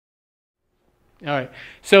All right,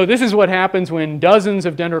 so this is what happens when dozens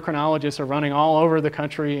of dendrochronologists are running all over the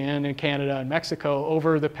country and in Canada and Mexico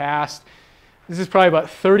over the past, this is probably about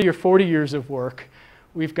 30 or 40 years of work.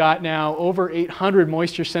 We've got now over 800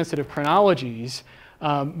 moisture-sensitive chronologies,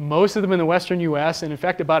 most of them in the western US, and in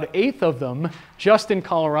fact about 1/8 of them just in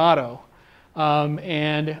Colorado.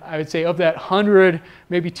 And I would say of that 100,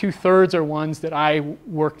 maybe 2/3 are ones that I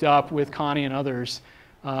worked up with Connie and others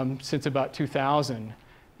since about 2000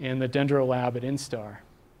 in the Dendro lab at Instar.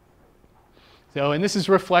 So, and this is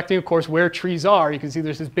reflecting, of course, where trees are. You can see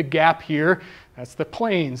there's this big gap here. That's the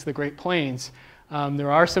plains, the Great Plains. There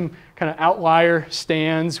are some kind of outlier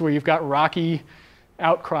stands where you've got rocky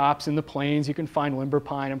outcrops in the plains. You can find limber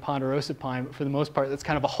pine and ponderosa pine, but for the most part, that's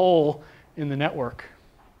kind of a hole in the network.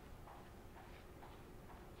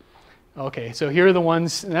 Okay, so here are the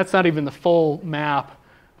ones, and that's not even the full map,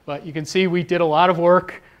 but you can see we did a lot of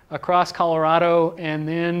work across Colorado and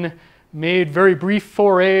then made very brief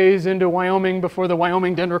forays into Wyoming before the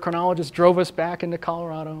Wyoming dendrochronologists drove us back into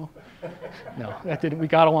Colorado. No, that didn't. We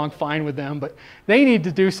got along fine with them, but they need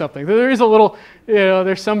to do something. There is a little,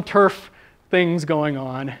 there's some turf things going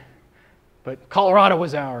on, but Colorado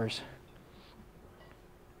was ours.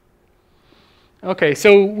 Okay,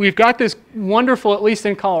 so we've got this wonderful, at least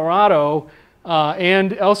in Colorado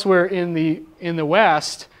and elsewhere in the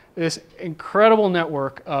West, this incredible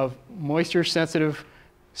network of moisture-sensitive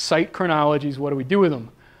site chronologies. What do we do with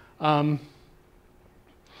them?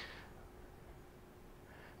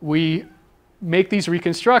 We make these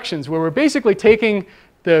reconstructions where we're basically taking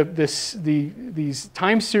these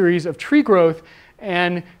time series of tree growth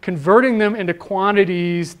and converting them into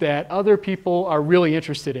quantities that other people are really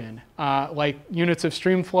interested in, like units of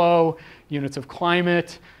stream flow, units of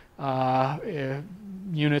climate,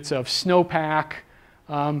 units of snowpack.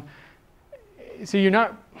 So you're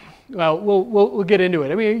not, well, we'll get into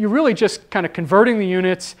it. I mean, you're really just kind of converting the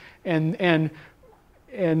units and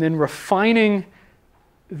then refining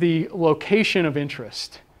the location of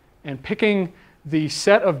interest and picking the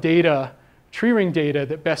set of data, tree ring data,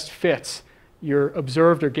 that best fits your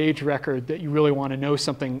observed or gauge record that you really want to know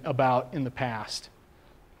something about in the past.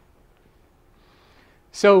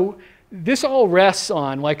 So this all rests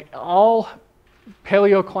on, like all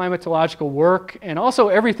paleoclimatological work and also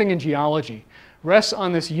everything in geology, rests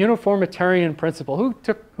on this uniformitarian principle.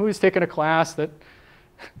 Who has taken a class that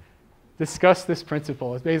discussed this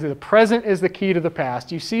principle? It's basically the present is the key to the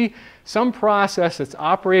past. You see some process that's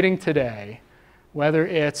operating today, whether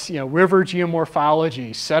it's river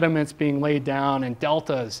geomorphology, sediments being laid down in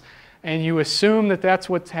deltas, and you assume that that's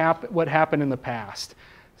what happened in the past.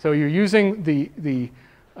 So you're using the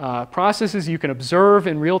processes you can observe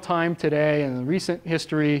in real time today and in recent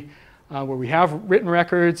history where we have written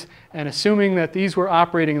records, and assuming that these were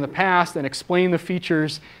operating in the past and explain the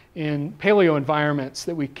features in paleo environments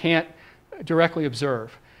that we can't directly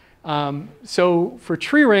observe. So for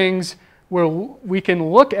tree rings, where we can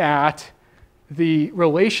look at the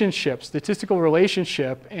relationship, statistical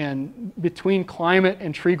relationship between climate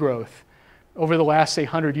and tree growth over the last, say,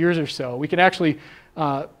 100 years or so, we can actually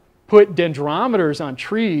put dendrometers on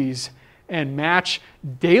trees and match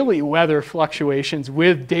daily weather fluctuations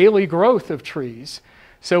with daily growth of trees.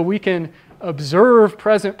 So we can observe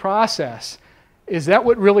present process. Is that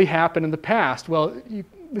what really happened in the past? Well,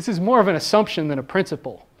 this is more of an assumption than a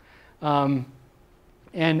principle. And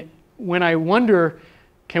when I wonder,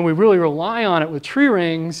 can we really rely on it with tree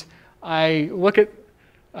rings, I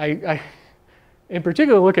in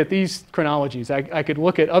particular look at these chronologies. I could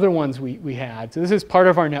look at other ones we had. So this is part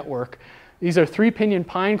of our network. These are 3-pinion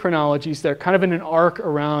pine chronologies. They're kind of in an arc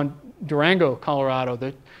around Durango, Colorado.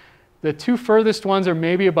 The two furthest ones are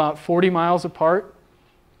maybe about 40 miles apart.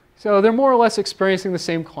 So they're more or less experiencing the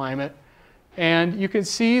same climate. And you can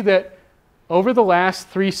see that over the last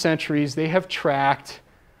 3 centuries, they have tracked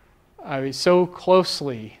so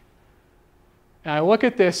closely. And I look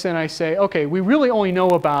at this and I say, okay, we really only know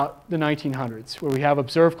about the 1900s, where we have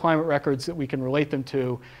observed climate records that we can relate them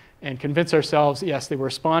to and convince ourselves, yes, they were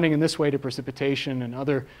responding in this way to precipitation and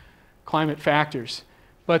other climate factors.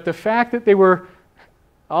 But the fact that they were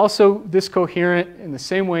also this coherent in the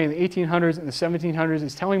same way in the 1800s and the 1700s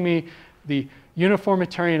is telling me the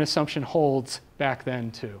uniformitarian assumption holds back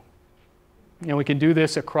then too. And we can do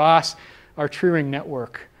this across our tree ring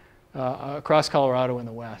network, across Colorado in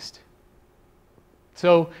the West.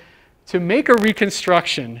 So to make a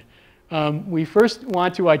reconstruction, we first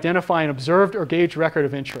want to identify an observed or gauge record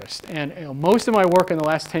of interest. And most of my work in the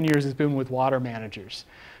last 10 years has been with water managers.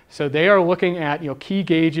 So they are looking at key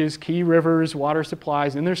gauges, key rivers, water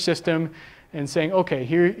supplies in their system and saying, okay,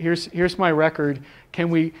 here's my record. Can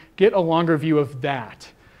we get a longer view of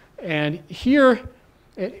that? And here,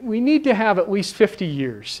 we need to have at least 50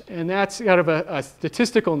 years, and that's kind of a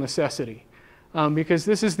statistical necessity, because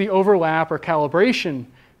this is the overlap or calibration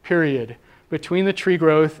period between the tree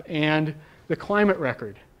growth and the climate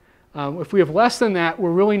record. If we have less than that,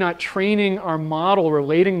 we're really not training our model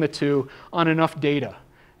relating the two on enough data,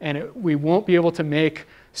 and we won't be able to make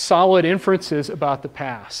solid inferences about the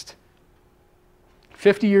past.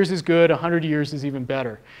 50 years is good, 100 years is even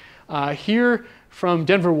better. Here from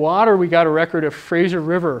Denver Water, we got a record of Fraser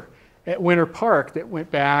River at Winter Park that went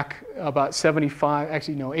back about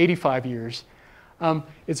 85 years.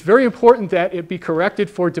 It's very important that it be corrected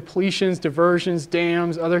for depletions, diversions,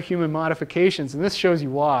 dams, other human modifications, and this shows you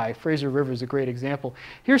why. Fraser River is a great example.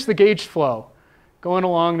 Here's the gauge flow going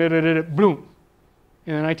along, boom,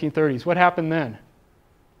 in the 1930s. What happened then?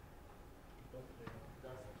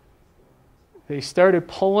 They started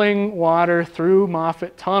pulling water through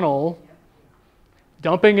Moffett Tunnel,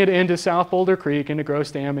 dumping it into South Boulder Creek, into Gross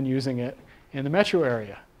Dam, and using it in the metro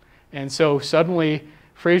area. And so suddenly,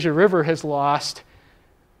 Fraser River has lost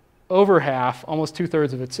over half, almost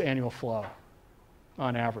 2/3 of its annual flow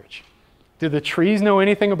on average. Do the trees know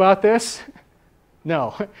anything about this?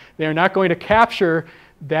 No, they're not going to capture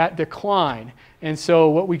that decline. And so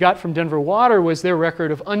what we got from Denver Water was their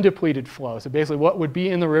record of undepleted flow. So basically what would be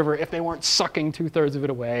in the river if they weren't sucking 2/3 of it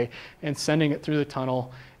away and sending it through the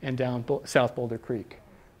tunnel and down South Boulder Creek.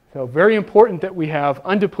 So very important that we have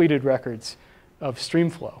undepleted records of stream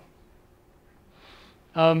flow.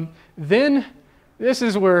 Then this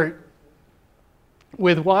is where,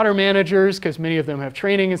 with water managers, because many of them have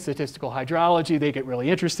training in statistical hydrology, they get really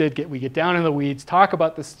interested, we get down in the weeds, talk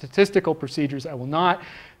about the statistical procedures. I will not.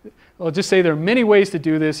 I'll just say there are many ways to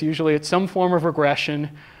do this. Usually it's some form of regression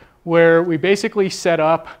where we basically set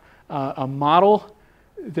up a model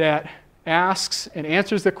that asks and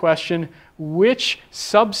answers the question, which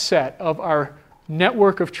subset of our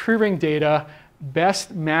network of tree ring data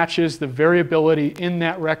best matches the variability in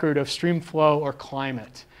that record of stream flow or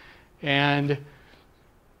climate. And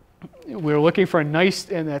we're looking for a nice,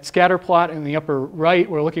 in that scatter plot in the upper right,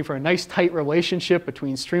 we're looking for a nice tight relationship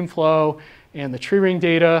between stream flow and the tree ring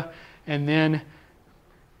data. And then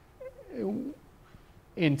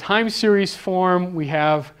in time series form, we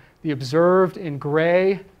have the observed in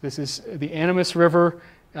gray. This is the Animas River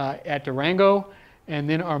at Durango. And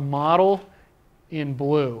then our model in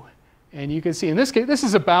blue. And you can see in this case, this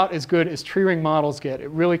is about as good as tree ring models get. It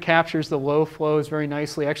really captures the low flows very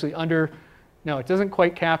nicely. Actually no, it doesn't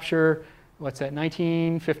quite capture, what's that,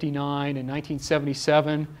 1959 and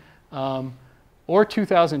 1977 or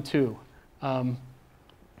 2002.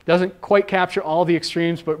 Doesn't quite capture all the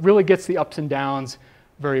extremes, but really gets the ups and downs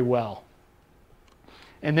very well.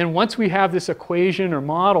 And then once we have this equation or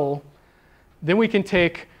model, then we can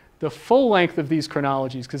take the full length of these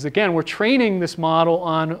chronologies, because again, we're training this model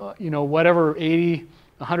on whatever 80,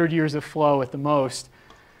 100 years of flow at the most.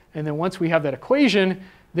 And then once we have that equation,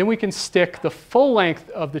 then we can stick the full length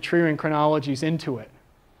of the tree ring chronologies into it.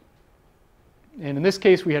 And in this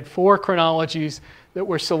case, we had 4 chronologies that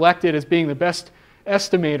were selected as being the best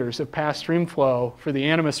estimators of past stream flow for the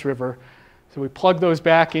Animas River. So we plugged those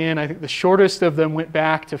back in. I think the shortest of them went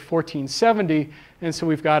back to 1470, and so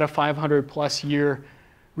we've got a 500+ year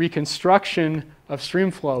reconstruction of stream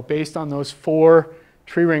flow based on those 4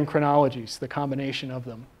 tree ring chronologies, the combination of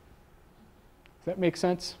them. Does that make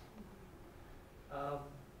sense?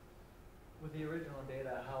 With the original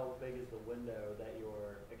data, how big is the window that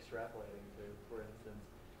you're extrapolating to? For instance,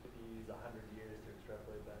 if you use 100 years to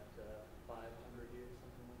extrapolate back to 500 years,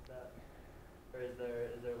 something like that? Or is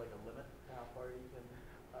there like a limit to how far you can...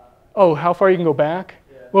 Oh, how far you can go back?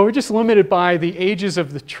 Yeah. Well, we're just limited by the ages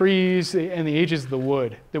of the trees and the ages of the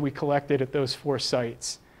wood that we collected at those 4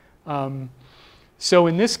 sites. So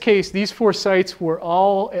in this case, these 4 sites were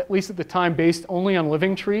all, at least at the time, based only on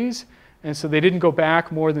living trees. And so they didn't go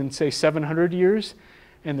back more than, say, 700 years.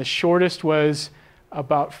 And the shortest was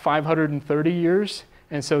about 530 years.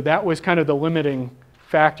 And so that was kind of the limiting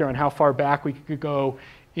factor on how far back we could go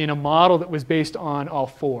in a model that was based on all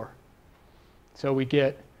 4. So we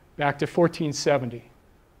get back to 1470.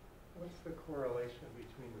 What's the correlation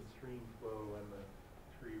between the stream flow and the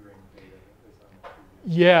tree ring data that was on the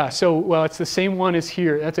previous? Yeah, so, well, it's the same one as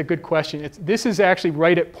here. That's a good question. This is actually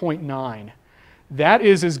right at 0.9. That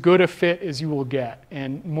is as good a fit as you will get.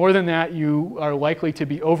 And more than that, you are likely to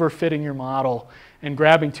be overfitting your model and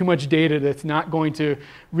grabbing too much data that's not going to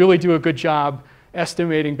really do a good job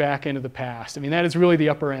estimating back into the past. I mean, that is really the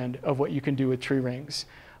upper end of what you can do with tree rings.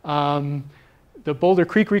 The Boulder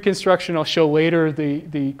Creek reconstruction I'll show later,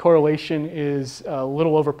 the correlation is a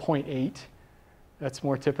little over 0.8. That's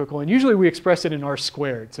more typical. And usually we express it in R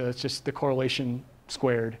squared, so it's just the correlation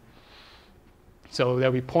squared. So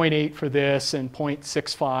that would be 0.8 for this and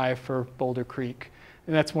 0.65 for Boulder Creek.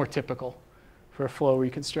 And that's more typical for a flow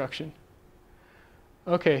reconstruction.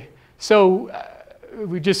 Okay, so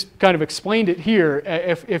we just kind of explained it here.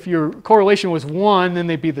 If your correlation was 1, then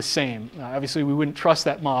they'd be the same. Obviously, we wouldn't trust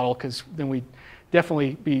that model because then we'd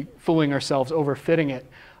definitely be fooling ourselves, overfitting it.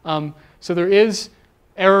 So there is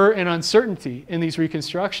error and uncertainty in these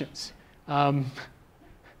reconstructions. There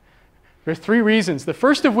are 3 reasons, the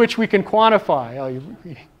first of which we can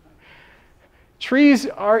quantify. Trees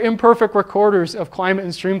are imperfect recorders of climate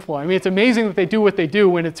and stream flow. I mean, it's amazing that they do what they do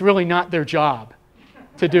when it's really not their job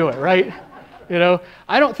to do it, right? You know,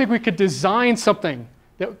 I don't think we could design something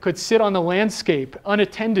that could sit on the landscape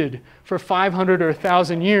unattended for 500 or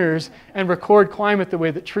 1,000 years and record climate the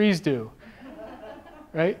way that trees do,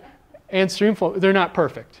 right? And stream flow, they're not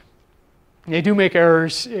perfect. They do make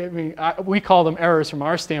errors. I mean, we call them errors from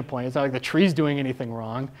our standpoint. It's not like the tree's doing anything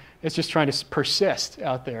wrong. It's just trying to persist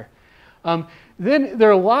out there. Then there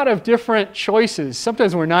are a lot of different choices,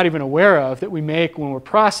 sometimes we're not even aware of, that we make when we're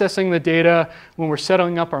processing the data, when we're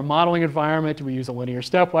setting up our modeling environment. Do we use a linear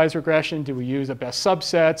stepwise regression? Do we use a best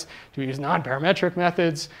subsets? Do we use non-parametric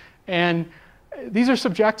methods? And these are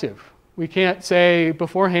subjective. We can't say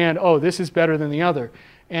beforehand, oh, this is better than the other.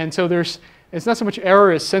 And so it's not so much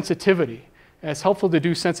error as sensitivity. And it's helpful to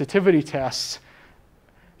do sensitivity tests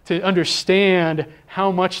to understand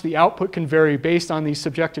how much the output can vary based on these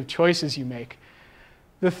subjective choices you make.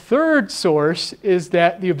 The third source is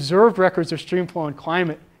that the observed records of streamflow and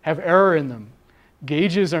climate have error in them.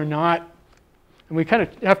 Gauges are not, and we kind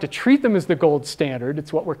of have to treat them as the gold standard.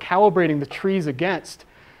 It's what we're calibrating the trees against.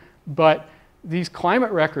 But these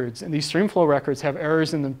climate records and these streamflow records have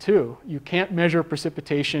errors in them too. You can't measure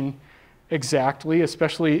precipitation exactly,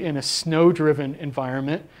 especially in a snow-driven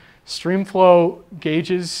environment. Streamflow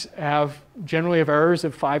gauges generally have errors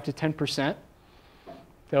of 5 to 10%.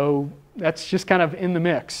 So that's just kind of in the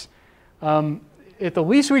mix. At the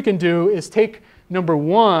least we can do is take number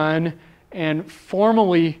 1 and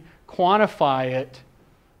formally quantify it.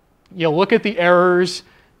 You look at the errors,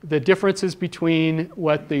 the differences between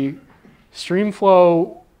what the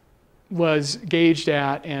streamflow was gauged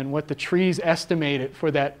at and what the trees estimated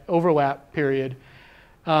for that overlap period.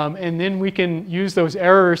 And then we can use those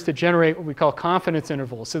errors to generate what we call confidence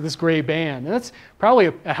intervals, so this gray band. And that's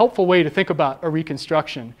probably a helpful way to think about a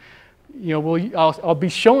reconstruction. You know, I'll be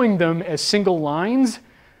showing them as single lines,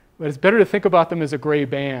 but it's better to think about them as a gray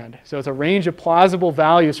band. So it's a range of plausible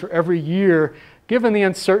values for every year, given the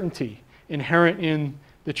uncertainty inherent in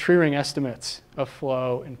the tree ring estimates of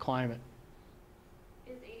flow and climate.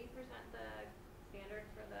 Is 80% the standard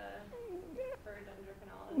for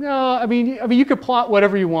dendrochronology? No, I mean, you could plot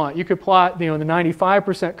whatever you want. You could plot, the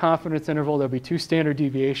 95% confidence interval. There'll be 2 standard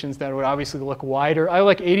deviations that would obviously look wider. I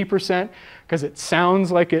like 80% because it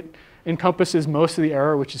sounds like it encompasses most of the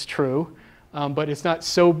error, which is true, but it's not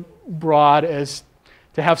so broad as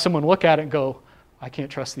to have someone look at it and go, I can't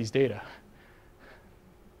trust these data.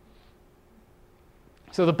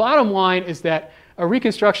 So the bottom line is that a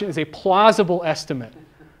reconstruction is a plausible estimate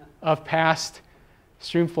of past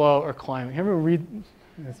stream flow or climate. Have you ever read?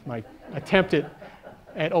 That's my attempt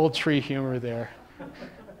at old tree humor there.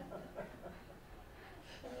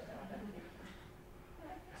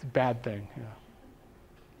 It's a bad thing. Yeah.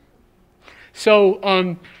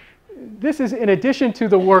 So this is in addition to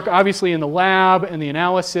the work, obviously, in the lab and the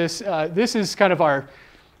analysis. This is kind of our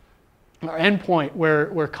endpoint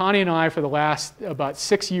where Connie and I, for the last about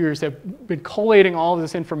 6 years, have been collating all of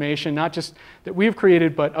this information, not just that we've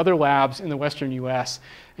created, but other labs in the Western U.S.,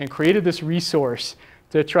 and created this resource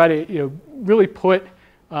to try to really put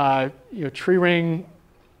tree ring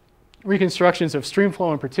reconstructions of stream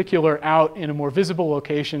flow in particular out in a more visible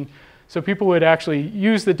location, so people would actually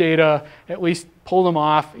use the data, at least pull them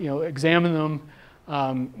off, examine them.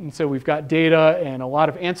 And so we've got data and a lot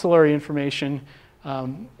of ancillary information.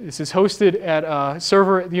 This is hosted at a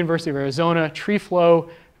server at the University of Arizona,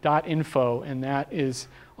 treeflow.info, and that is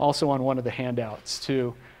also on one of the handouts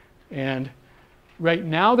too. And right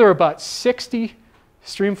now there are about 60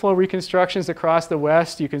 streamflow reconstructions across the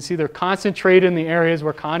West. You can see they're concentrated in the areas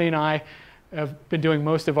where Connie and I have been doing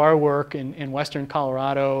most of our work in western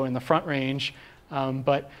Colorado and the Front Range.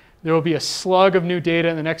 But there will be a slug of new data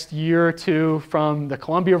in the next year or two from the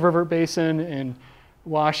Columbia River Basin in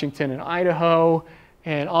Washington and Idaho.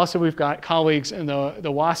 And also we've got colleagues in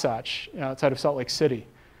the Wasatch outside of Salt Lake City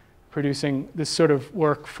producing this sort of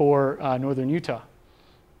work for northern Utah.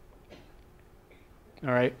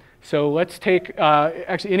 All right, so let's take,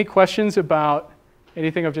 actually, any questions about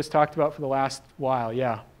anything I've just talked about for the last while,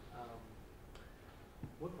 yeah.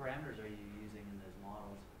 What parameters are you using in those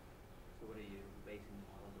models? So what are you basing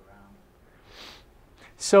the models around?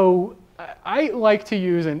 So I like to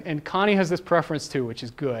use, and Connie has this preference too, which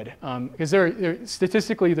is good, because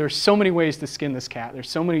statistically there's so many ways to skin this cat. There's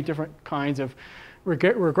so many different kinds of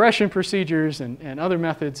regression procedures and other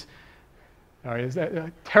methods. All right, is that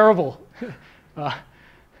a terrible,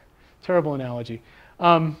 terrible analogy?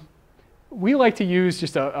 We like to use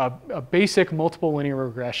just a basic multiple linear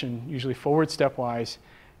regression, usually forward stepwise.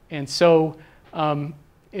 And so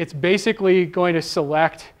it's basically going to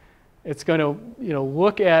select, it's going to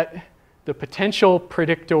look at the potential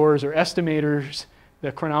predictors or estimators,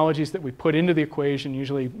 the chronologies that we put into the equation,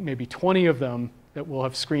 usually maybe 20 of them that we'll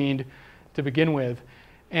have screened to begin with.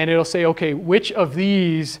 And it'll say, okay, which of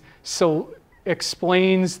these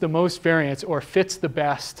explains the most variance or fits the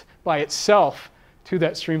best by itself to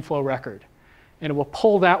that streamflow record. And it will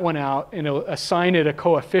pull that one out and it'll assign it a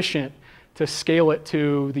coefficient to scale it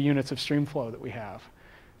to the units of streamflow that we have.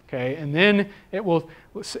 Okay, and then it will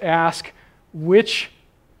ask which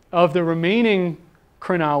of the remaining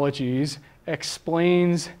chronologies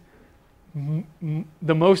explains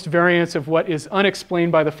the most variance of what is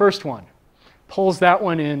unexplained by the first one. Pulls that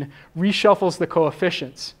one in, reshuffles the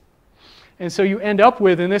coefficients. And so you end up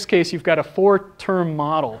with, in this case, you've got a 4-term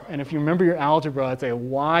model. And if you remember your algebra, it's a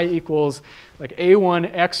y equals like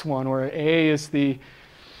a1, x1, where a is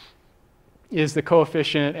the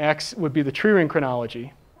coefficient, x would be the tree ring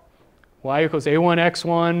chronology. Y equals a1,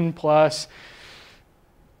 x1 plus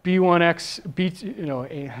b1x,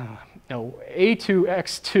 a2,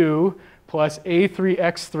 x2 plus a3,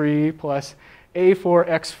 x3 plus a4,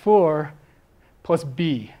 x4 plus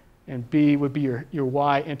b. And b would be your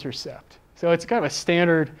y-intercept. So it's kind of a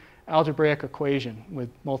standard algebraic equation with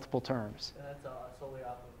multiple terms. And that's solely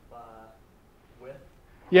off of width?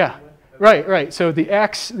 Yeah, Width? Okay. right. So the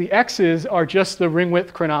x's are just the ring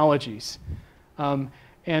width chronologies.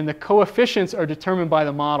 And the coefficients are determined by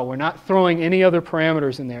the model. We're not throwing any other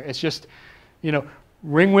parameters in there. It's just,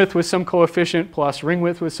 ring width with some coefficient plus ring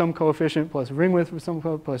width with some coefficient plus ring width with some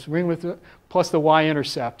coefficient plus ring width plus the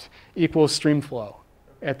y-intercept equals streamflow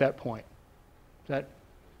at that point. Is that?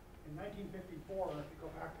 In 1954, if you go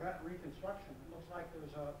back to that reconstruction, it looks like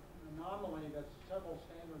there's an anomaly that's several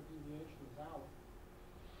standard deviations out.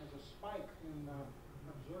 There's a spike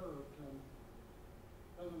observed and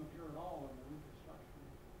doesn't appear at all in the reconstruction.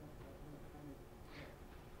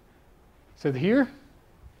 So here?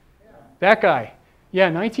 Yeah. That guy. Yeah,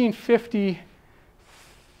 1950,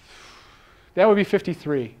 that would be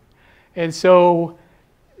 53. And so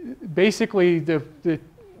basically a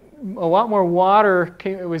lot more water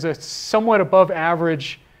came, it was a somewhat above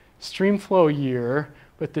average streamflow year,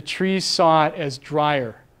 but the trees saw it as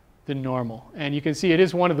drier than normal. And you can see it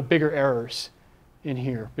is one of the bigger errors in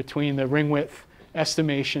here between the ring width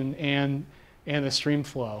estimation and the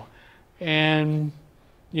streamflow. And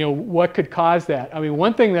what could cause that? I mean,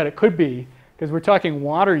 one thing that it could be, because we're talking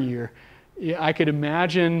water year, I could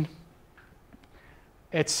imagine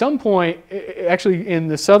at some point, actually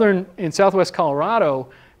in southwest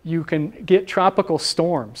Colorado, you can get tropical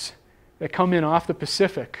storms that come in off the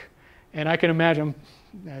Pacific. And I can imagine,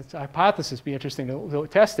 that's a hypothesis, be interesting to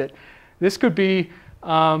test it. This could be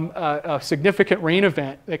a significant rain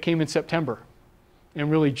event that came in September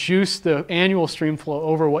and really juiced the annual streamflow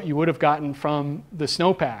over what you would have gotten from the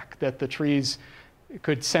snowpack that the trees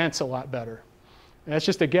could sense a lot better. And that's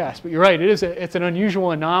just a guess, but you're right, it's an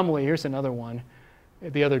unusual anomaly. Here's another one,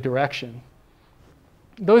 the other direction.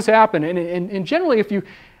 Those happen, and generally,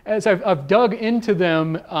 as I've dug into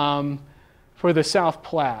them for the South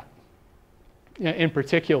Platte, in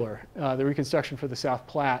particular, the reconstruction for the South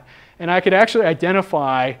Platte, and I could actually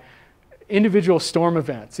identify individual storm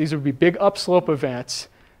events. These would be big upslope events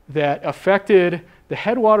that affected the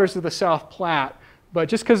headwaters of the South Platte, but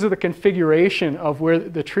just because of the configuration of where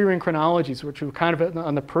the tree ring chronologies, which were kind of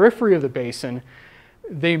on the periphery of the basin,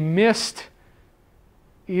 they missed,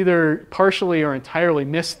 either partially or entirely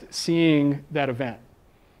missed seeing that event.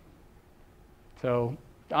 So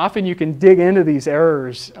often you can dig into these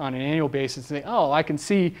errors on an annual basis and say, oh, I can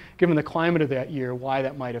see, given the climate of that year, why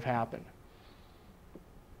that might have happened.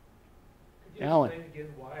 Could you Alan. explain again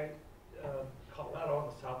why Colorado on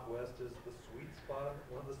the southwest is the sweet spot,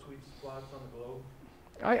 one of the sweet spots on the globe?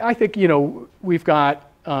 I think, we've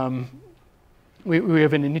got, we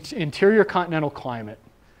have an interior continental climate.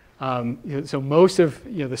 So most of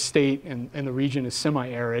the state and the region is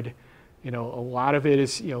semi-arid. A lot of it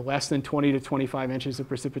is less than 20 to 25 inches of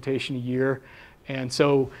precipitation a year. And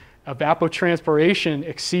so evapotranspiration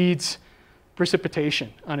exceeds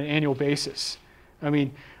precipitation on an annual basis. I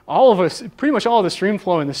mean, all of us, pretty much all of the stream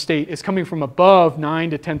flow in the state is coming from above 9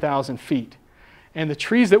 to 10,000 feet. And the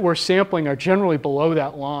trees that we're sampling are generally below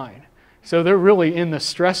that line. So they're really in the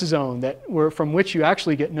stress zone from which you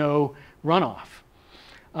actually get no runoff.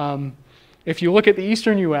 If you look at the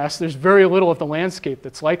eastern US, there's very little of the landscape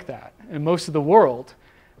that's like that. In most of the world,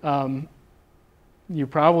 you're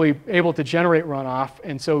probably able to generate runoff,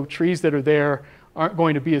 and so trees that are there aren't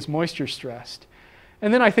going to be as moisture stressed.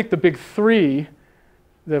 And then I think the big three,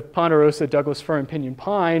 the ponderosa, Douglas fir, and pinyon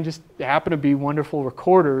pine, just happen to be wonderful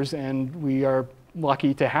recorders, and we are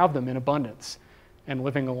lucky to have them in abundance and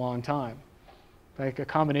living a long time. Like a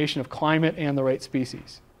combination of climate and the right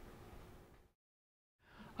species.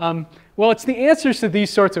 Well, it's the answers to these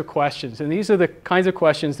sorts of questions, and these are the kinds of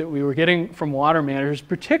questions that we were getting from water managers,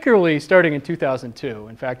 particularly starting in 2002.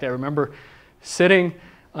 In fact, I remember sitting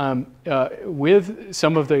with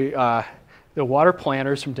some of the water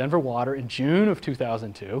planners from Denver Water in June of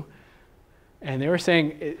 2002, and they were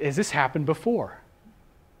saying, has this happened before?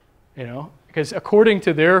 You know, because according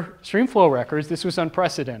to their streamflow records, this was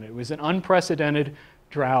unprecedented. It was an unprecedented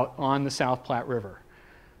drought on the South Platte River.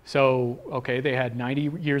 So, okay, they had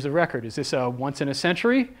 90 years of record. Is this a once in a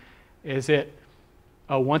century? Is it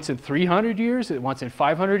a once in 300 years? Is it once in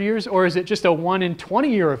 500 years? Or is it just a 1 in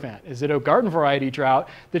 20-year event? Is it a garden variety drought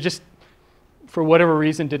that just, for whatever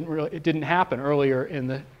reason, it didn't happen earlier in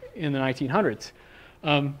the 1900s?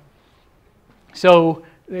 So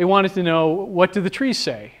they wanted to know, what do the trees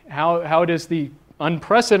say? How does the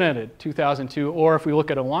unprecedented 2002, or if we look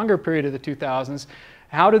at a longer period of the 2000s,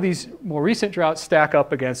 how do these more recent droughts stack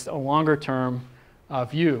up against a longer term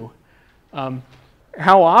view?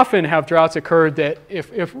 How often have droughts occurred that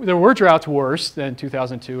if there were droughts worse than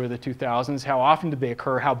 2002 or the 2000s, how often did they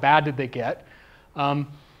occur? How bad did they get?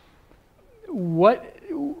 What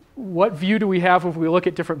view do we have if we look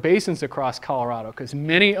at different basins across Colorado? Because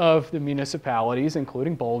many of the municipalities,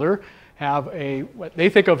 including Boulder, have what they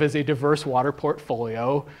think of as a diverse water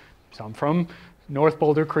portfolio, some from North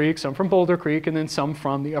Boulder Creek, some from Boulder Creek, and then some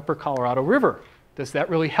from the upper Colorado River. Does that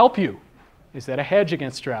really help you? Is that a hedge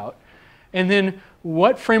against drought? And then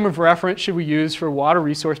what frame of reference should we use for water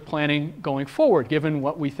resource planning going forward, given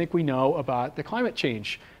what we think we know about the climate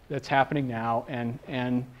change that's happening now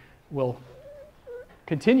and will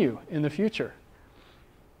continue in the future?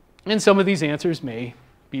 And some of these answers may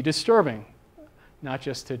be disturbing, not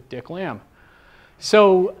just to Dick Lamb.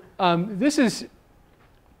 So this is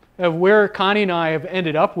where Connie and I have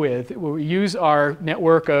ended up with. We use our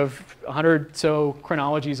network of 100 so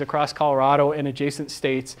chronologies across Colorado and adjacent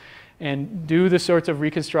states and do the sorts of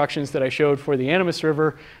reconstructions that I showed for the Animas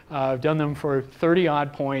River. I've done them for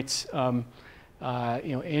 30-odd points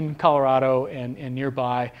in Colorado and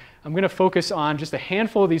nearby. I'm going to focus on just a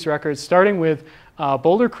handful of these records, starting with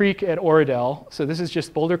Boulder Creek at Oradell. So this is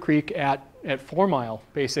just Boulder Creek at 4 Mile,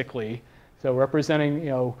 basically. So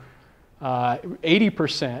representing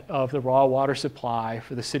 80% of the raw water supply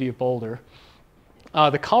for the city of Boulder.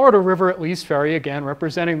 The Colorado River at Lee's Ferry, again,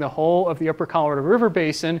 representing the whole of the upper Colorado River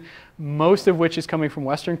basin, most of which is coming from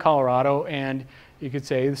western Colorado, and you could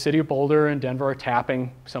say the city of Boulder and Denver are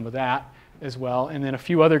tapping some of that as well, and then a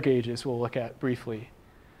few other gauges we'll look at briefly.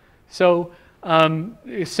 So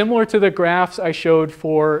similar to the graphs I showed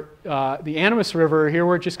for the Animas River, here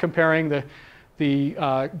we're just comparing the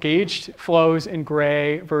gauged flows in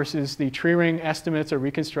gray versus the tree ring estimates or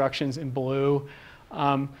reconstructions in blue.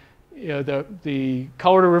 The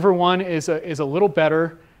Colorado River one is a little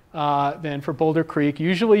better than for Boulder Creek.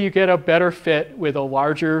 Usually you get a better fit with a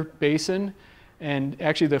larger basin, and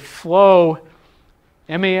actually the flow,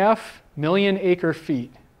 MAF, million acre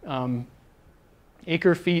feet.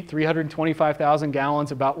 Acre feet, 325,000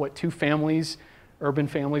 gallons, about what 2 families, urban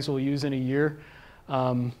families, will use in a year.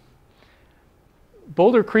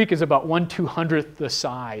 Boulder Creek is about 1/200th the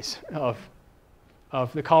size of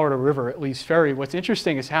the Colorado River at Lee's Ferry. What's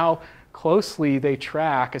interesting is how closely they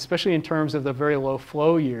track, especially in terms of the very low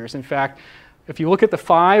flow years. In fact, if you look at the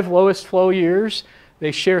 5 lowest flow years,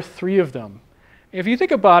 they share 3 of them. If you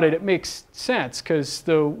think about it, it makes sense because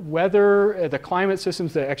the weather, the climate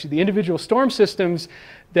systems, actually the individual storm systems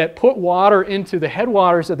that put water into the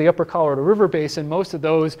headwaters of the upper Colorado River basin, most of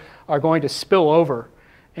those are going to spill over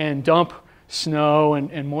and dump snow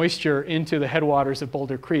and moisture into the headwaters of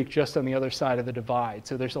Boulder Creek just on the other side of the divide.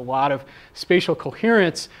 So there's a lot of spatial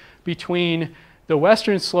coherence between the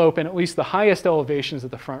western slope and at least the highest elevations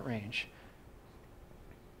of the Front Range.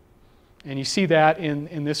 And you see that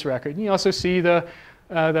in this record. And you also see the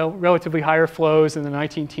relatively higher flows in the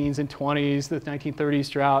 19-teens and 20s, the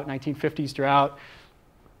 1930s drought, 1950s drought,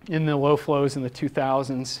 in the low flows in the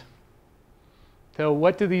 2000s. So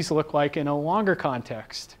what do these look like in a longer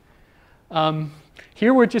context?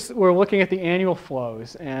 Here we're looking at the annual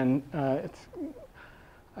flows, and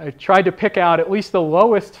I tried to pick out at least the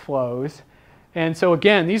lowest flows. And so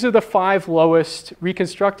again, these are the 5 lowest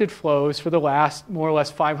reconstructed flows for the last more or less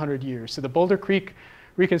 500 years. So the Boulder Creek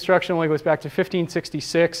reconstruction only goes back to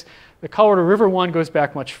 1566. The Colorado River one goes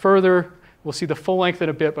back much further. We'll see the full length in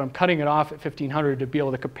a bit, but I'm cutting it off at 1500 to be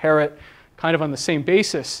able to compare it kind of on the same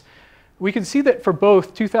basis. We can see that for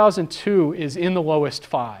both, 2002 is in the lowest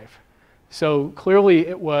 5. So clearly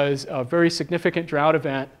it was a very significant drought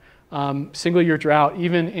event, single year drought,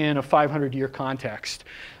 even in a 500-year context.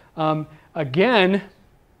 Again,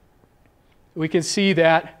 we can see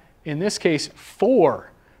that in this case, 4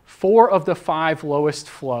 of the 5 lowest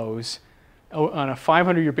flows on a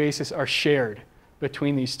 500-year basis are shared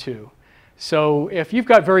between these two. So if you've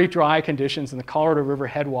got very dry conditions in the Colorado River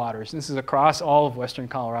headwaters, and this is across all of western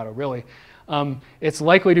Colorado really, it's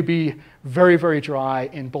likely to be very, very dry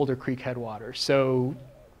in Boulder Creek headwaters. So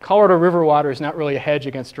Colorado River water is not really a hedge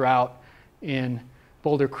against drought in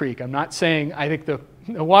Boulder Creek. I'm not saying, I think the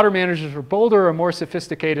water managers for Boulder are more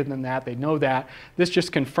sophisticated than that. They know that. This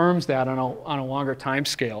just confirms that on a longer time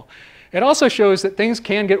scale. It also shows that things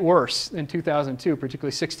can get worse in 2002, particularly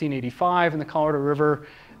 1685 in the Colorado River.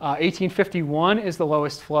 1851 is the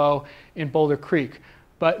lowest flow in Boulder Creek.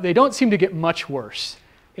 But they don't seem to get much worse.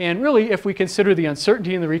 And really, if we consider the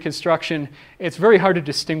uncertainty in the reconstruction, it's very hard to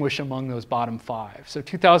distinguish among those bottom 5. So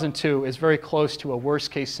 2002 is very close to a worst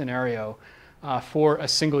case scenario for a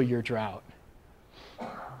single year drought.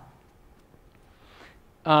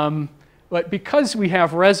 But because we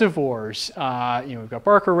have reservoirs, we've got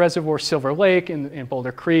Barker Reservoir, Silver Lake in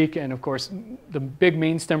Boulder Creek, and of course the big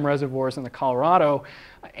main stem reservoirs in the Colorado,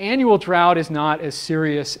 annual drought is not as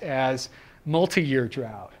serious as multi-year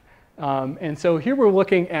drought. And so here we're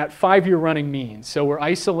looking at 5-year running means. So we're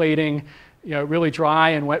isolating really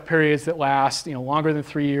dry and wet periods that last longer than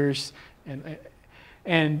 3 years,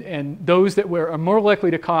 and those that are more likely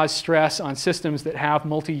to cause stress on systems that have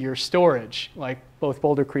multi-year storage, like both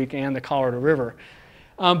Boulder Creek and the Colorado River.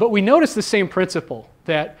 But we notice the same principle,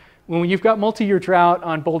 that when you've got multi-year drought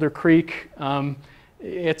on Boulder Creek,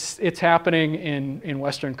 it's happening in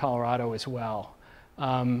western Colorado as well.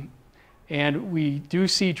 And we do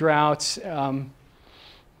see droughts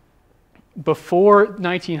before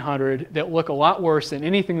 1900 that look a lot worse than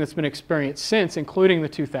anything that's been experienced since, including the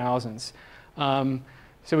 2000s.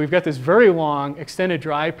 So we've got this very long extended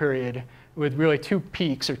dry period with really 2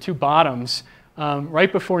 peaks or 2 bottoms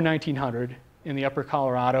right before 1900 in the upper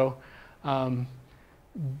Colorado.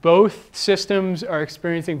 Both systems are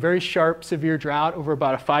experiencing very sharp, severe drought over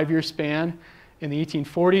about a 5-year span. In the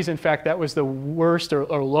 1840s, in fact, that was the worst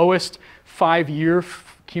or lowest 5-year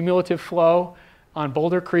cumulative flow on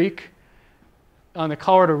Boulder Creek. On the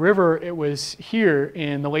Colorado River, it was here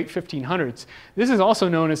in the late 1500s. This is also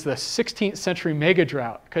known as the 16th century mega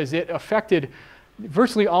drought because it affected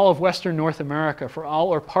virtually all of western North America for all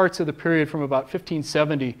or parts of the period from about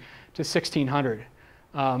 1570 to 1600.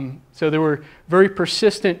 So there were very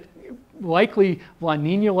persistent, likely La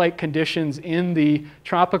Nina-like conditions in the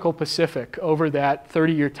tropical Pacific over that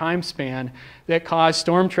 30-year time span that caused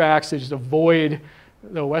storm tracks to just avoid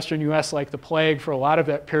the western U.S. like the plague for a lot of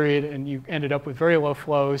that period, and you ended up with very low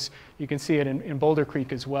flows. You can see it in Boulder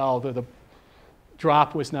Creek as well, though the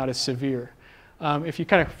drop was not as severe. If you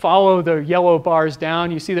kind of follow the yellow bars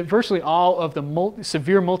down, you see that virtually all of the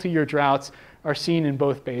severe multi-year droughts are seen in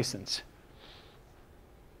both basins.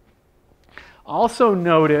 Also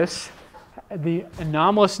notice the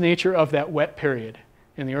anomalous nature of that wet period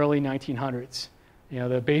in the early 1900s.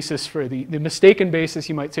 The basis for the mistaken basis,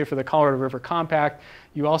 you might say, for the Colorado River Compact,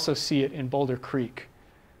 you also see it in Boulder Creek.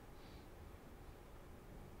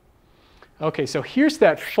 Okay, so here's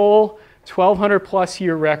that full 1,200 plus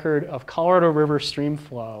year record of Colorado River stream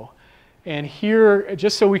flow. And here,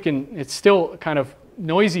 just so we can, it's still kind of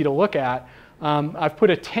noisy to look at, I've put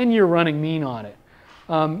a 10-year running mean on it.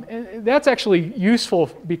 And that's actually useful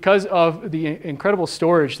because of the incredible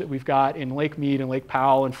storage that we've got in Lake Mead and Lake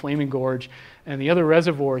Powell and Flaming Gorge and the other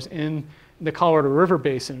reservoirs in the Colorado River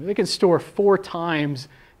Basin. They can store 4 times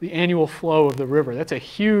the annual flow of the river. That's a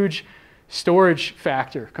huge storage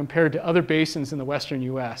factor compared to other basins in the western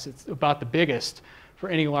U.S. It's about the biggest for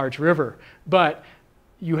any large river. But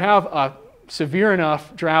you have a severe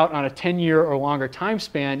enough drought on a 10-year or longer time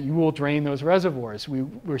span, you will drain those reservoirs.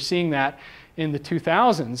 We're seeing that in the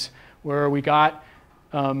 2000s, where we got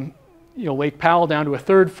Lake Powell down to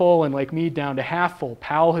 1/3 full and Lake Mead down to half full.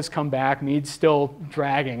 Powell has come back, Mead's still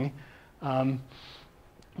dragging.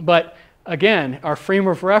 But again, our frame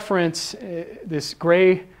of reference, this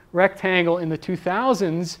gray rectangle in the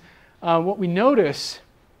 2000s, what we notice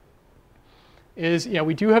is,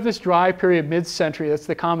 we do have this dry period mid-century. That's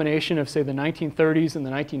the combination of, say, the 1930s and the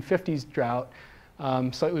 1950s drought,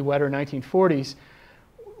 slightly wetter 1940s.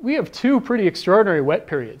 We have two pretty extraordinary wet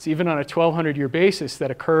periods, even on a 1,200-year basis, that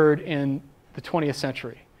occurred in the 20th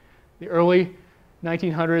century. The early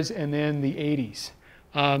 1900s and then the 80s.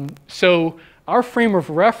 So our frame of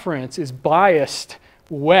reference is biased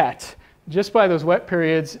wet just by those wet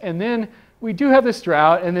periods. And then we do have this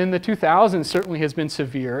drought, and then the 2000s certainly has been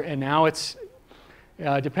severe, and now it's,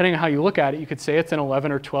 depending on how you look at it, you could say it's an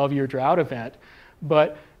 11 or 12-year drought event.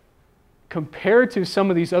 But compared to some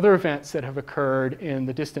of these other events that have occurred in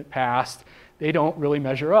the distant past, they don't really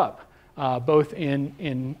measure up, both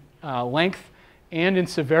in length and in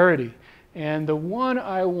severity. And the one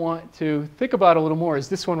I want to think about a little more is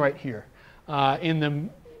this one right here.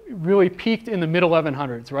 Really peaked in the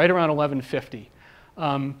mid-1100s, right around 1150.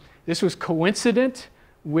 This was coincident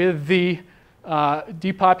with the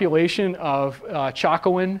depopulation of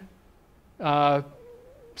Chacoan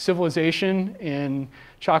civilization in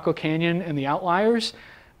Chaco Canyon and the outliers.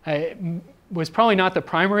 It was probably not the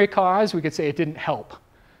primary cause. We could say it didn't help.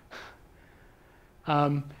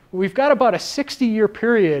 We've got about a 60-year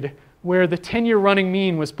period where the 10-year running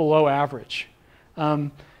mean was below average.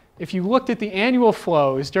 If you looked at the annual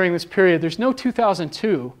flows during this period, there's no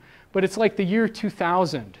 2002, but it's like the year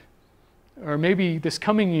 2000, or maybe this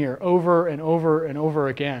coming year, over and over and over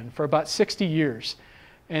again for about 60 years.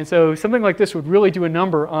 And so something like this would really do a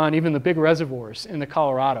number on even the big reservoirs in the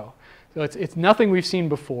Colorado. So it's nothing we've seen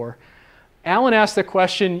before. Alan asked the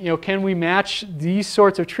question, can we match these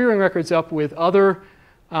sorts of tree ring records up with other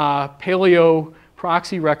paleo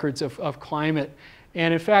proxy records of climate?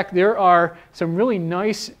 And in fact, there are some really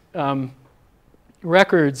nice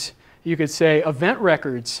records, you could say, event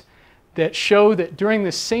records, that show that during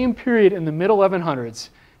the same period in the mid-1100s,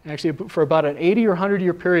 actually for about an 80 or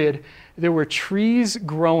 100-year period, there were trees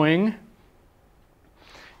growing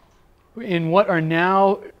in what are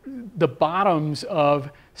now the bottoms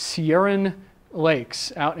of Sierran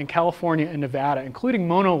lakes out in California and Nevada, including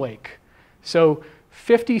Mono Lake. So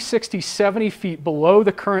 50, 60, 70 feet below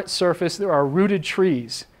the current surface, there are rooted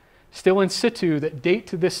trees still in situ that date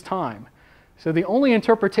to this time. So the only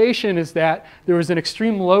interpretation is that there was an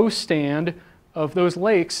extreme low stand of those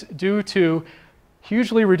lakes due to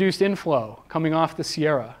hugely reduced inflow coming off the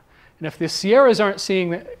Sierra. And if the Sierras aren't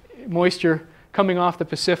seeing the moisture coming off the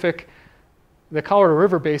Pacific, the Colorado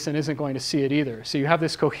River Basin isn't going to see it either. So you have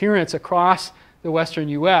this coherence across the western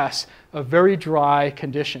US of very dry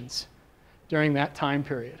conditions during that time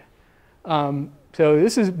period. So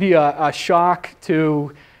this would be a shock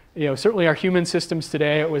to, certainly our human systems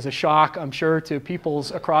today. It was a shock, I'm sure, to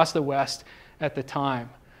peoples across the West at the time.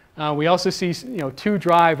 We also see, two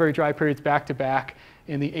very dry periods back to back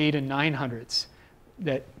in the 800s and 900s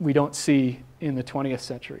that we don't see in the 20th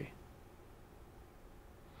century.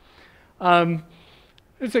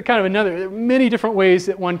 There's many different ways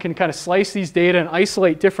that one can kind of slice these data and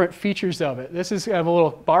isolate different features of it. This is kind of a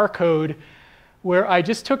little barcode where I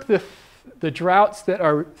just took the droughts that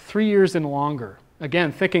are 3 years and longer.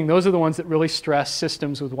 Again, thinking those are the ones that really stress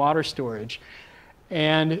systems with water storage.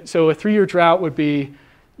 And so a 3-year drought would be,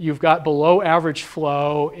 you've got below average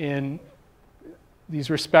flow in these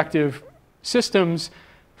respective systems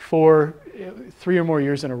for 3 or more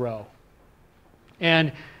years in a row.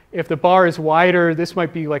 And if the bar is wider, this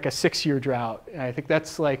might be like a 6-year drought. And I think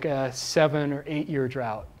that's like a 7 or 8-year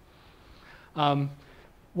drought.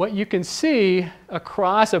 What you can see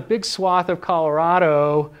across a big swath of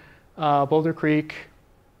Colorado, Boulder Creek,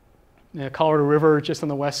 Colorado River just on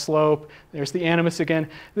the west slope. There's the Animas again.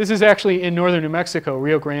 This is actually in northern New Mexico,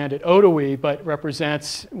 Rio Grande at Otoe, but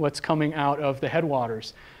represents what's coming out of the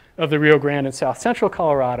headwaters of the Rio Grande in south central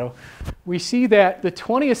Colorado. We see that the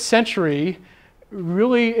 20th century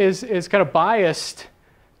really is kind of biased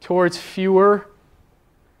towards fewer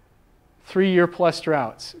 3-year plus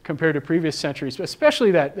droughts compared to previous centuries,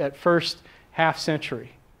 especially that first half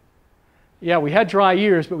century. Yeah, we had dry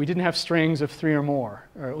years, but we didn't have strings of 3 or more,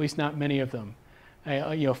 or at least not many of them.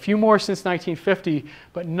 A few more since 1950,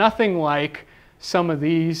 but nothing like some of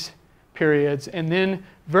these periods, and then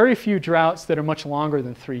very few droughts that are much longer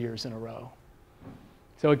than 3 years in a row.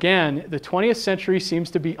 So again, the 20th century seems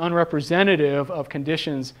to be unrepresentative of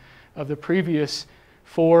conditions of the previous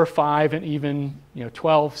 4, 5, and even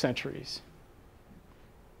 12 centuries.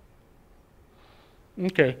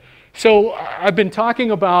 Okay, so I've been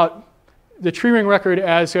talking about the tree ring record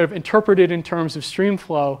as sort of interpreted in terms of stream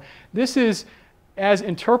flow. This is as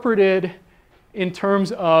interpreted in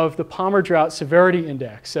terms of the Palmer Drought Severity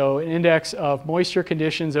Index, so an index of moisture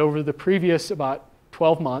conditions over the previous about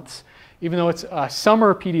 12 months. Even though it's a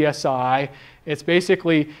summer PDSI, it's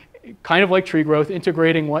basically kind of like tree growth,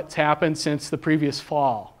 integrating what's happened since the previous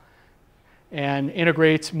fall, and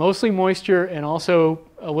integrates mostly moisture and also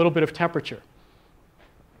a little bit of temperature,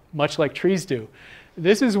 much like trees do.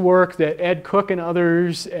 This is work that Ed Cook and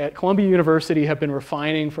others at Columbia University have been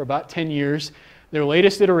refining for about 10 years. Their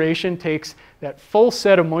latest iteration takes that full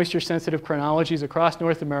set of moisture-sensitive chronologies across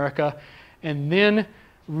North America and then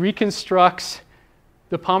reconstructs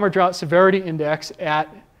the Palmer Drought Severity Index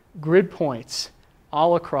at grid points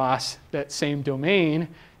all across that same domain,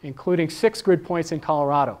 including 6 grid points in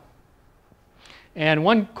Colorado. And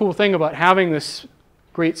one cool thing about having this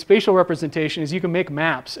great spatial representation is you can make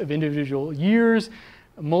maps of individual years,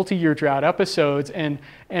 multi-year drought episodes, and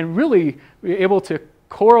really be able to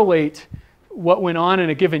correlate what went on in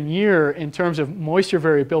a given year in terms of moisture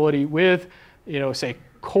variability with, say,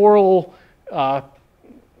 coral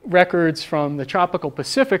records from the tropical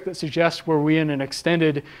Pacific that suggest were we in an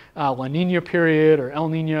extended La Nina period or El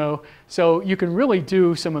Nino. So you can really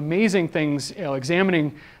do some amazing things,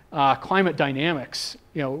 examining climate dynamics,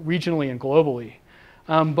 regionally and globally.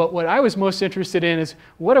 But what I was most interested in is,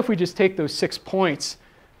 what if we just take those 6 points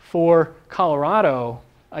for Colorado,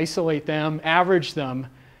 isolate them, average them,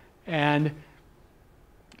 and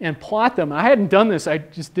plot them. I hadn't done this. I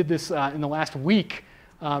just did this in the last week.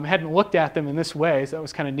 Hadn't looked at them in this way, so that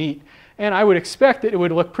was kind of neat. And I would expect that it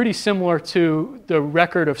would look pretty similar to the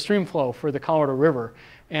record of stream flow for the Colorado River.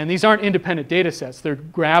 And these aren't independent data sets. They're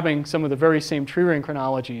grabbing some of the very same tree ring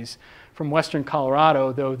chronologies from western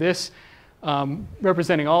Colorado, though this,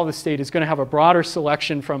 representing all of the state, is going to have a broader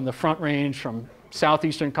selection from the Front Range, from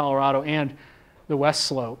southeastern Colorado, and the West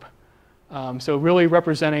Slope. So really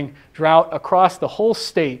representing drought across the whole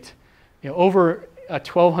state, over a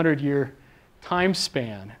 1,200-year time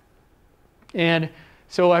span. And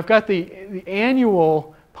so I've got the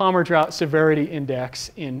annual Palmer Drought Severity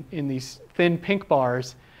Index in these thin pink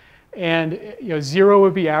bars. And 0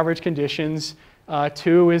 would be average conditions,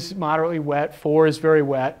 2 is moderately wet, 4 is very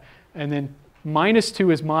wet, and then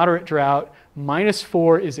 -2 is moderate drought,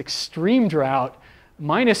 -4 is extreme drought,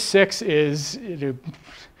 -6 is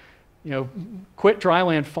quit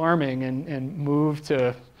dryland farming and move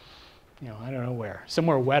to, I don't know where,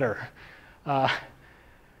 somewhere wetter.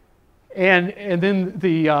 And then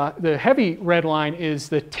the heavy red line is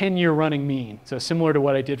the 10-year running mean. So similar to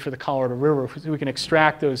what I did for the Colorado River, we can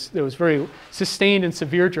extract those very sustained and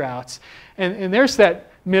severe droughts. And there's that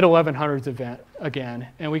mid-1100s event again.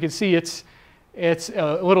 And we can see it's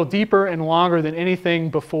a little deeper and longer than anything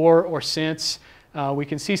before or since. We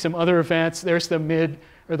can see some other events. There's the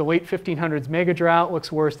late 1500s mega drought,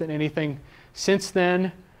 looks worse than anything since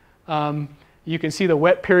then. You can see the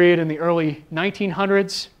wet period in the early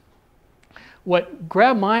 1900s. What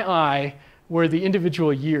grabbed my eye were the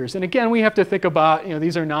individual years. And again, we have to think about,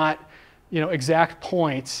 these are not, exact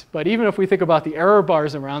points, but even if we think about the error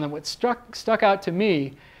bars around them, what stuck out to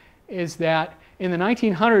me is that in the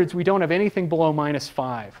 1900s, we don't have anything below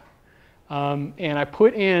 -5. And I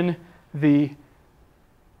put in the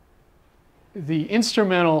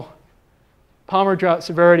instrumental Palmer Drought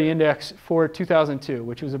Severity Index for 2002,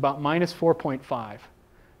 which was about -4.5.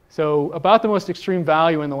 So about the most extreme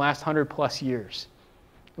value in the last 100+ years,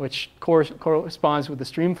 which corresponds with the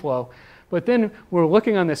stream flow. But then we're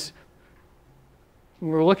looking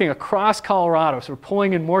across Colorado, so we're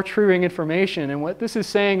pulling in more tree ring information. And what this is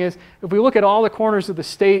saying is, if we look at all the corners of the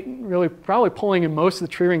state, really probably pulling in most of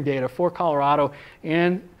the tree ring data for Colorado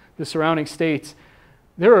and the surrounding states,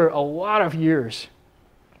 there are a lot of years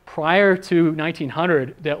prior to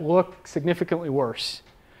 1900 that look significantly worse.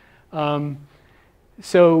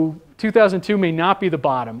 So 2002 may not be the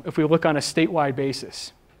bottom if we look on a statewide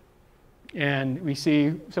basis. And we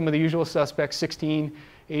see some of the usual suspects,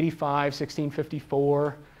 1685,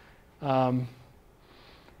 1654.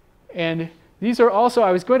 And these are also,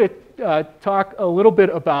 I was going to talk a little bit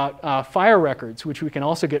about fire records, which we can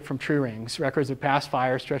also get from tree rings, records of past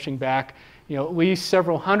fires stretching back at least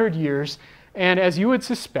several hundred years. And as you would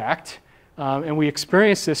suspect, and we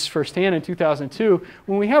experienced this firsthand in 2002,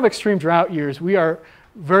 when we have extreme drought years, we are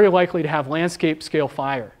very likely to have landscape scale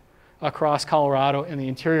fire across Colorado and the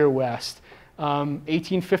interior West.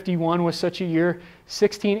 1851 was such a year.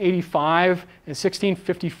 1685 and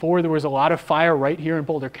 1654, there was a lot of fire right here in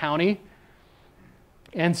Boulder County.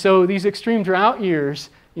 And so these extreme drought years,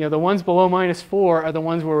 the ones below -4 are the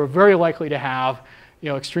ones where we're very likely to have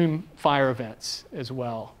extreme fire events as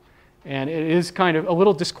well. And it is kind of a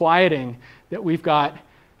little disquieting that we've got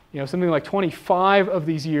something like 25 of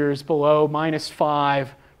these years below -5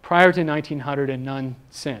 prior to 1900 and none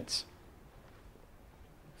since.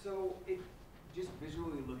 So, just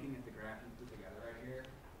visually looking at the graph you put together right here,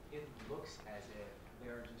 it looks as if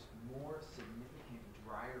there are just more significant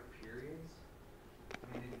drier periods.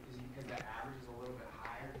 I mean, is it because that average is a little bit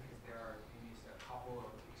higher because there are maybe just a couple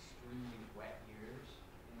of extremely wet years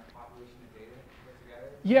in the population of data you put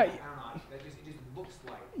together? Yeah. I don't know. It just looks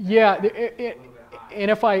like Yeah, a little bit high.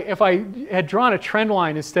 and if I had drawn a trend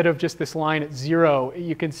line instead of just this line at 0,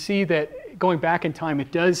 you can see that going back in time,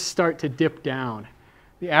 it does start to dip down.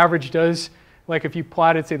 The average does, like if you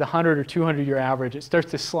plotted, say, the 100 or 200-year average, it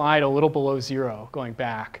starts to slide a little below 0 going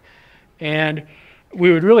back. And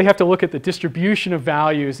we would really have to look at the distribution of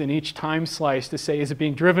values in each time slice to say, is it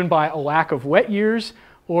being driven by a lack of wet years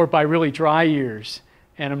or by really dry years?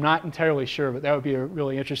 And I'm not entirely sure, but that would be a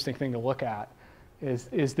really interesting thing to look at,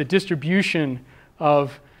 is the distribution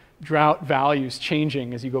of drought values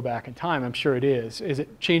changing as you go back in time? I'm sure it is. Is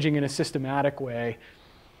it changing in a systematic way?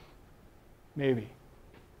 Maybe.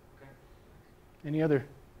 Any other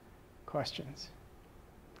questions?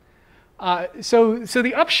 So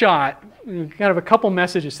the upshot, kind of a couple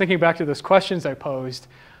messages, thinking back to those questions I posed.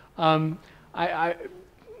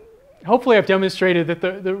 Hopefully I've demonstrated that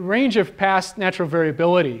the range of past natural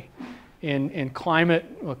variability in climate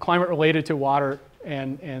related to water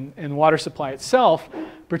and water supply itself,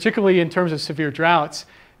 particularly in terms of severe droughts,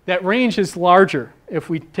 that range is larger if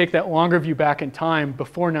we take that longer view back in time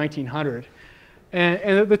before 1900.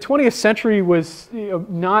 And the 20th century was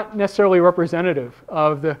not necessarily representative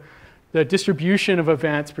of the distribution of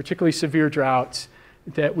events, particularly severe droughts,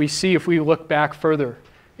 that we see if we look back further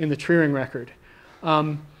in the tree ring record.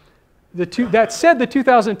 That said, the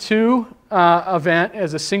 2002 event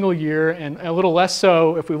as a single year, and a little less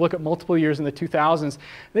so if we look at multiple years in the 2000s,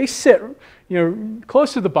 they sit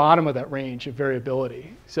close to the bottom of that range of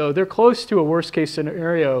variability. So they're close to a worst case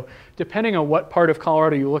scenario, depending on what part of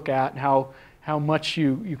Colorado you look at and how much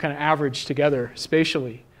you kind of average together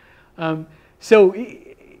spatially. So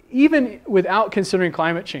even without considering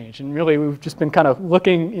climate change, and really we've just been kind of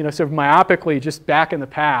looking sort of myopically just back in the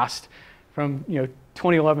past from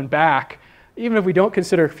 2011 back, even if we don't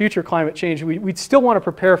consider future climate change, we'd still want to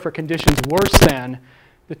prepare for conditions worse than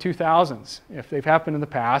the 2000s. If they've happened in the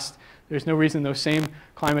past, there's no reason those same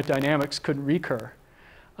climate dynamics couldn't recur.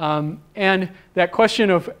 And that question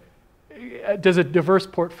of does a diverse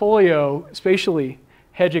portfolio spatially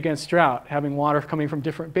hedge against drought, having water coming from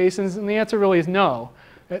different basins? And the answer really is no.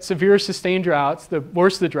 At severe sustained droughts, the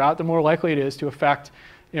worse the drought, the more likely it is to affect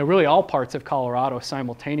really all parts of Colorado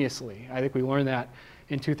simultaneously. I think we learned that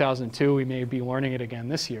in 2002. We may be learning it again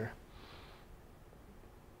this year.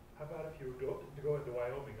 How about if you were to go into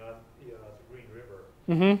Wyoming on the Green River?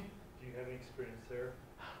 Mm-hmm. Do you have any experience there?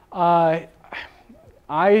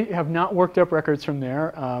 I have not worked up records from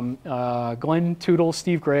there. Glenn Tootle,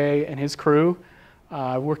 Steve Gray, and his crew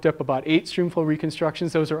worked up about 8 streamflow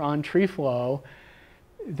reconstructions. Those are on tree flow.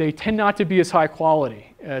 They tend not to be as high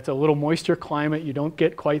quality. It's a little moisture climate. You don't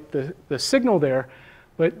get quite the signal there.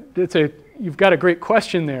 But you've got a great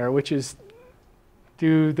question there, which is,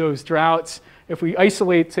 do those droughts, if we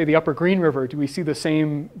isolate, say, the upper Green River, do we see the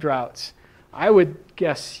same droughts? I would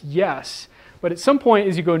guess yes. But at some point,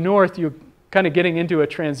 as you go north, you're kind of getting into a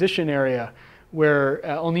transition area where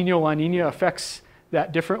El Nino La Nina affects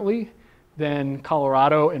that differently than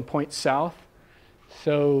Colorado and points south.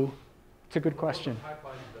 So it's a good question.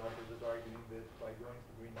 Pipeline developers is arguing that by going to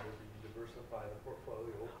the Green River, you diversify the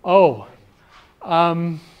portfolio. Oh,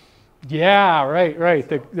 yeah, right.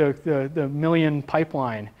 The Million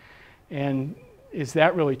pipeline. And is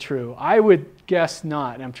that really true? I would guess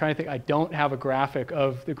not. And I'm trying to think. I don't have a graphic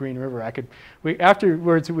of the Green River.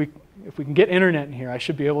 Afterwards, if we can get internet in here, I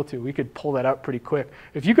should be able to. We could pull that up pretty quick.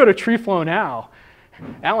 If you go to TreeFlow now,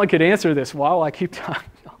 Alan could answer this while I keep talking.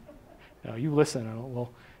 No, you listen, and we'll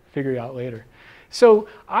figure it out later. So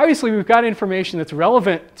obviously, we've got information that's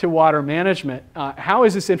relevant to water management. How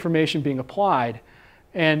is this information being applied?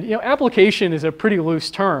 And application is a pretty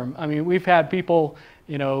loose term. I mean, we've had people,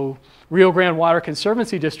 Rio Grande Water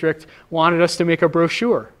Conservancy District wanted us to make a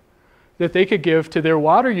brochure that they could give to their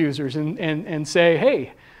water users and say,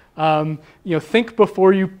 hey, think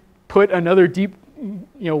before you put another deep,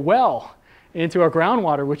 well into our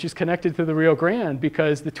groundwater, which is connected to the Rio Grande,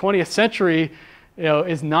 because the 20th century,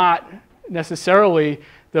 is not necessarily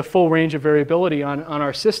the full range of variability on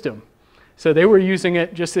our system. So they were using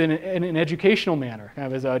it just in an educational manner,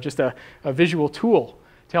 kind of as just a visual tool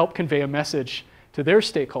to help convey a message to their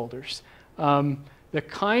stakeholders. The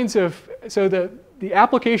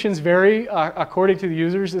applications vary according to the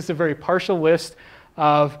users. This is a very partial list.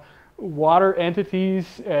 of water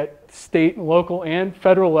entities at state, local, and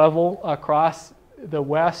federal level across the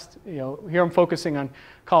West. Here I'm focusing on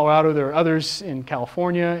Colorado. There are others in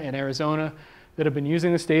California and Arizona that have been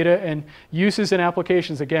using this data, and uses and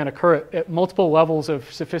applications, again, occur at multiple levels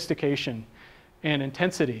of sophistication and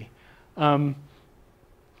intensity.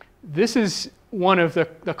 This is one of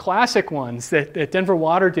the classic ones that Denver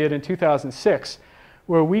Water did in 2006,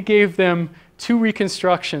 where we gave them 2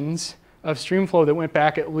 reconstructions of streamflow that went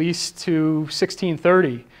back at least to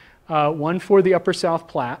 1630. One for the Upper South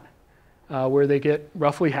Platte, where they get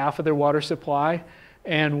roughly half of their water supply,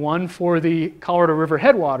 and one for the Colorado River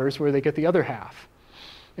headwaters, where they get the other half.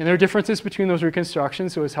 And there are differences between those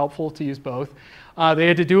reconstructions, so it's helpful to use both. They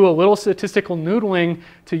had to do a little statistical noodling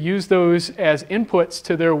to use those as inputs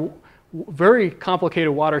to their very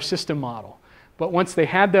complicated water system model. But once they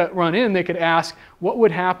had that run in, they could ask what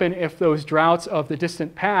would happen if those droughts of the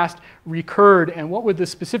distant past recurred, and what would the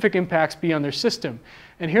specific impacts be on their system.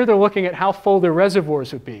 And here they're looking at how full their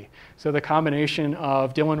reservoirs would be. So the combination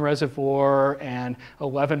of Dillon Reservoir and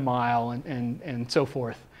 11 Mile and so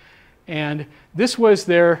forth. And this was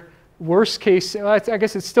their worst case, I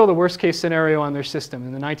guess it's still the worst case scenario on their system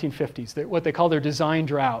in the 1950s, what they call their design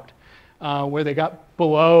drought, where they got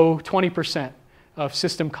below 20% of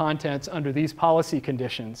system contents under these policy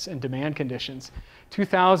conditions and demand conditions.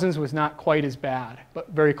 2000s was not quite as bad, but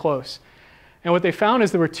very close. And what they found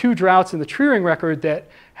is there were 2 droughts in the tree ring record that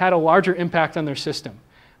had a larger impact on their system.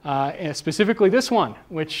 And specifically this one,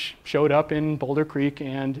 which showed up in Boulder Creek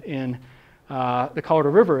and in the Colorado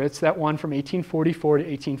River. It's that one from 1844 to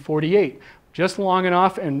 1848. Just long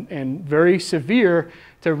enough and very severe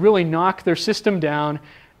to really knock their system down.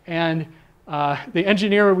 And the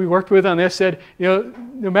engineer we worked with on this said,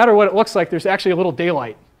 no matter what it looks like, there's actually a little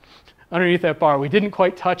daylight underneath that bar. We didn't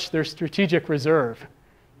quite touch their strategic reserve.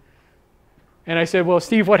 And I said, well,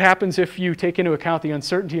 Steve, what happens if you take into account the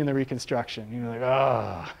uncertainty in the reconstruction? Like,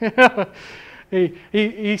 oh.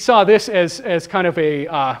 He saw this as kind of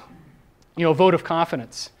a vote of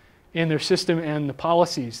confidence in their system and the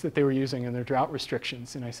policies that they were using in their drought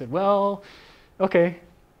restrictions. And I said, well, okay,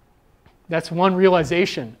 that's one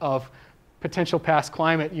realization of potential past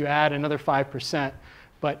climate. You add another 5%.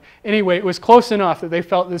 But anyway, it was close enough that they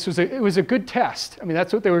felt it was a good test. I mean,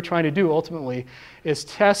 that's what they were trying to do ultimately, is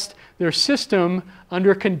test their system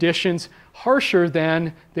under conditions harsher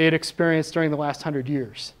than they had experienced during the last 100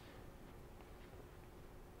 years.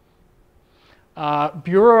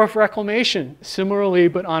 Bureau of Reclamation, similarly,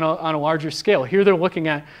 but on a larger scale. Here they're looking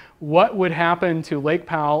at what would happen to Lake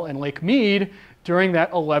Powell and Lake Mead during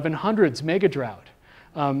that 1100s mega drought.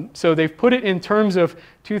 So they've put it in terms of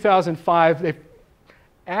 2005. They've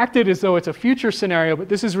acted as though it's a future scenario, but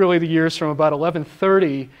this is really the years from about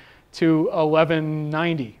 1130 to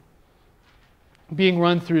 1190 being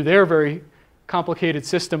run through their very complicated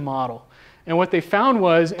system model. And what they found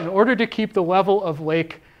was, in order to keep the level of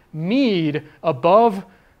Lake Mead above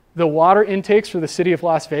the water intakes for the city of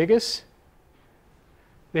Las Vegas,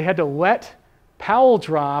 they had to let Powell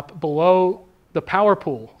drop below the power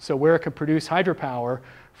pool, so where it could produce hydropower,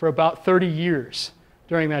 for about 30 years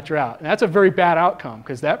during that drought. And that's a very bad outcome,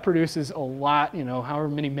 because that produces a lot, however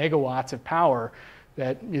many megawatts of power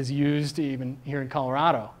that is used even here in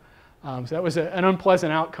Colorado. So that was an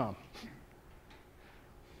unpleasant outcome.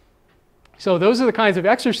 So those are the kinds of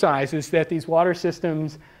exercises that these water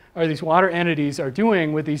systems or these water entities are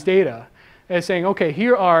doing with these data, as saying, okay,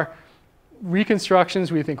 here are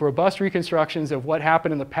reconstructions, we think robust reconstructions of what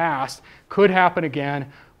happened in the past, could happen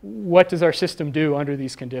again. What does our system do under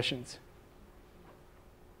these conditions?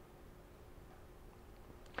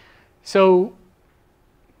 So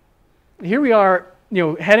here we are,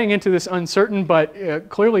 heading into this uncertain but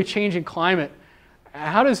clearly changing climate.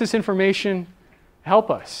 How does this information help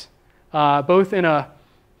us, both in a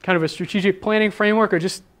kind of a strategic planning framework, or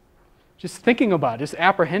just thinking about, just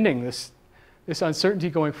apprehending this uncertainty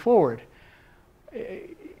going forward?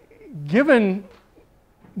 Given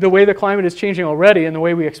the way the climate is changing already and the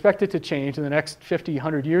way we expect it to change in the next 50,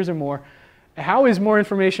 100 years or more, how is more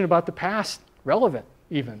information about the past relevant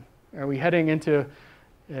even? Are we heading into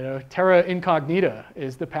terra incognita?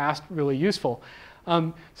 Is the past really useful?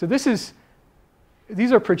 So these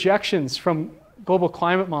are projections from global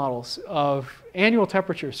climate models of annual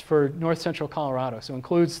temperatures for north central Colorado. So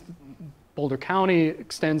includes Boulder County,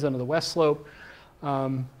 extends onto the west slope.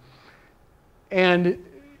 And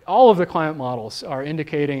all of the climate models are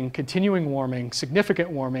indicating continuing warming, significant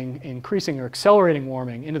warming, increasing or accelerating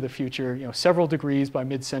warming into the future, several degrees by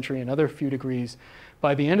mid-century, another few degrees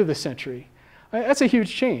by the end of the century. That's a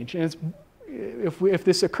huge change, and it's if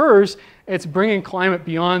this occurs, it's bringing climate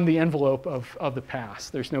beyond the envelope of the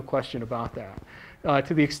past. There's no question about that.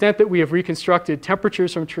 To the extent that we have reconstructed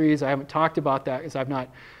temperatures from trees, I haven't talked about that because I've not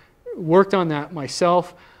worked on that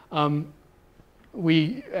myself.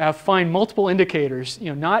 We find multiple indicators,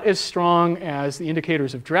 not as strong as the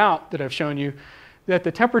indicators of drought that I've shown you, that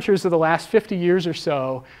the temperatures of the last 50 years or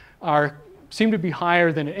so seem to be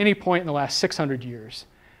higher than at any point in the last 600 years,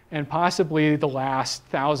 and possibly the last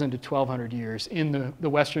 1,000 to 1,200 years in the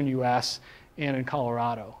western US and in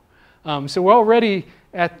Colorado. So we're already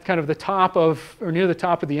at kind of the top of, or near the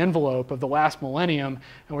top of the envelope of the last millennium,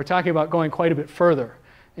 and we're talking about going quite a bit further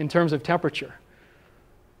in terms of temperature.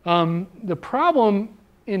 The problem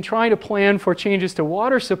in trying to plan for changes to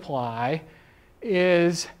water supply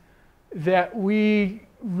is that we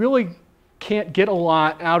really can't get a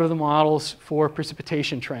lot out of the models for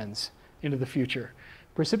precipitation trends into the future.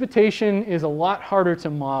 Precipitation is a lot harder to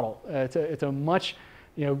model. It's a much,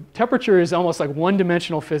 temperature is almost like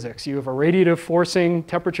one-dimensional physics. You have a radiative forcing,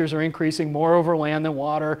 temperatures are increasing more over land than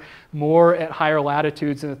water, more at higher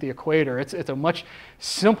latitudes than at the equator. It's a much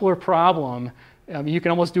simpler problem. You can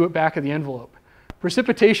almost do it back of the envelope.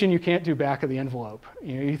 Precipitation you can't do back of the envelope.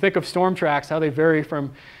 You think of storm tracks, how they vary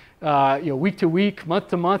from week to week, month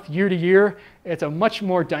to month, year to year. It's a much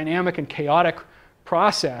more dynamic and chaotic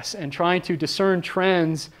process, and trying to discern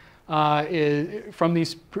trends from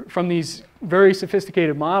these very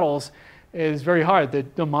sophisticated models is very hard.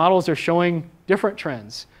 The models are showing different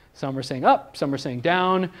trends. Some are saying up, some are saying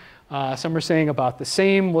down, some are saying about the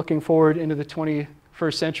same looking forward into the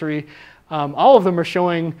 21st century. All of them are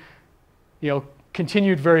showing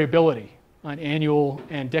continued variability on annual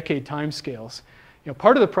and decade timescales.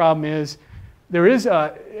 Part of the problem is there is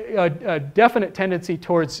a definite tendency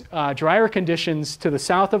towards drier conditions to the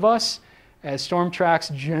south of us, as storm tracks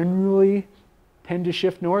generally tend to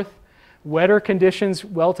shift north. Wetter conditions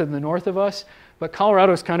well to the north of us, but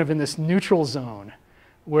Colorado is kind of in this neutral zone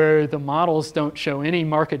where the models don't show any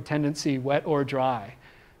marked tendency wet or dry.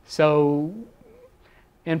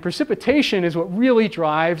 And precipitation is what really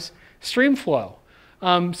drives stream flow.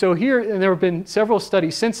 So here, and there have been several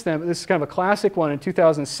studies since then, but this is kind of a classic one in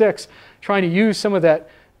 2006, trying to use some of that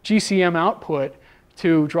GCM output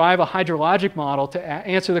to drive a hydrologic model to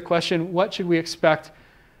answer the question, what should we expect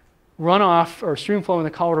runoff or stream flow in the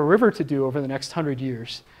Colorado River to do over the next 100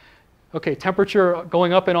 years? Okay, temperature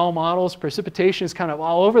going up in all models, precipitation is kind of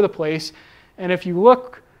all over the place, and if you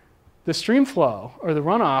look, the stream flow or the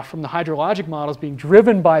runoff from the hydrologic models being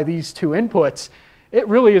driven by these two inputs, it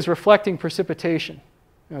really is reflecting precipitation.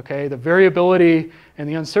 Okay, the variability and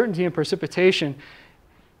the uncertainty in precipitation,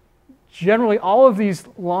 generally all of these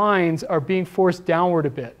lines are being forced downward a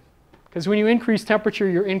bit. Because when you increase temperature,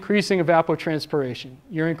 you're increasing evapotranspiration.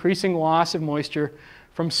 You're increasing loss of moisture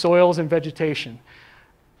from soils and vegetation.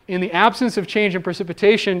 In the absence of change in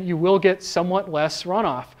precipitation, you will get somewhat less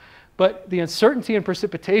runoff. But the uncertainty in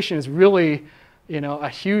precipitation is really, a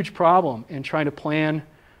huge problem in trying to plan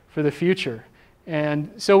for the future.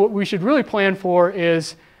 And so what we should really plan for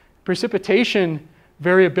is precipitation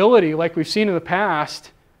variability, like we've seen in the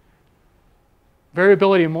past,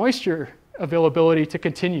 variability in moisture availability to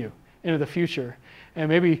continue into the future. And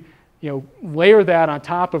maybe layer that on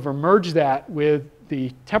top of or merge that with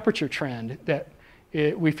the temperature trend that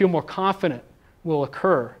we feel more confident will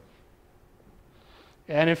occur.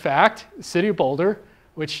 And in fact, the city of Boulder,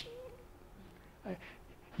 which,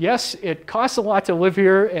 yes, it costs a lot to live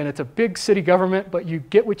here and it's a big city government, but you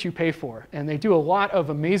get what you pay for. And they do a lot of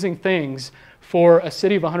amazing things for a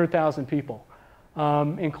city of 100,000 people,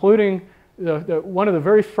 including one of the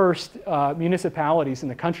very first municipalities in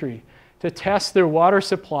the country to test their water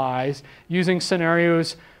supplies using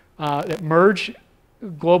scenarios that merge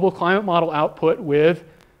global climate model output with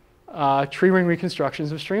tree ring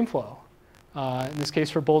reconstructions of stream flow. In this case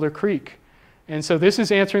for Boulder Creek. And so this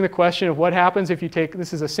is answering the question of what happens if you take,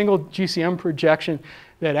 this is a single GCM projection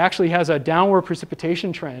that actually has a downward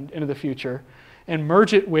precipitation trend into the future, and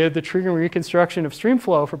merge it with the tree ring reconstruction of stream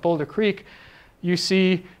flow for Boulder Creek. You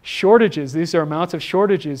see shortages. These are amounts of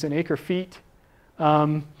shortages in acre feet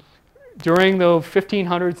during the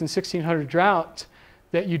 1500s and 1600 droughts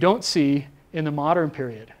that you don't see in the modern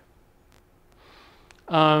period.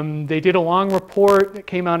 They did a long report that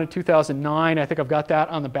came out in 2009. I think I've got that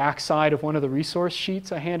on the back side of one of the resource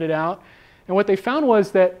sheets I handed out. And what they found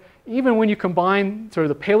was that even when you combine sort of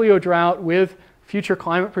the paleo drought with future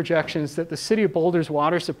climate projections, that the city of Boulder's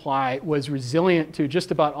water supply was resilient to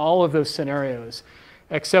just about all of those scenarios,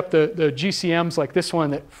 except the GCMs like this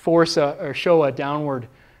one that force or show a downward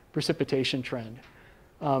precipitation trend.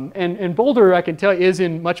 And Boulder, I can tell you, is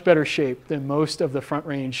in much better shape than most of the Front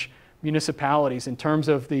Range municipalities in terms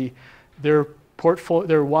of their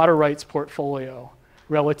water rights portfolio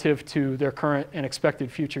relative to their current and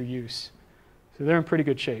expected future use. So they're in pretty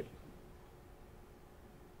good shape.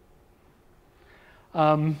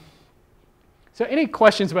 So any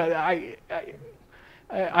questions about it?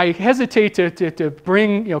 I hesitate to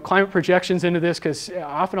bring climate projections into this because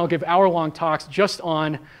often I'll give hour-long talks just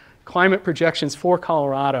on climate projections for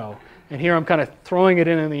Colorado. And here I'm kind of throwing it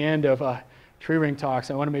in the end of tree ring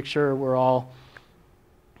talks. I want to make sure we're all...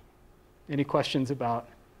 Any questions about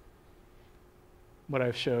what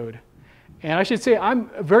I've showed? And I should say I'm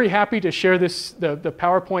very happy to share the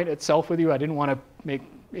PowerPoint itself with you. I didn't want to make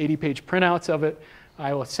 80-page printouts of it.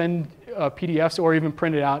 I will send PDFs or even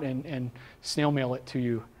print it out and snail mail it to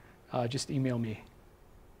you. Just email me.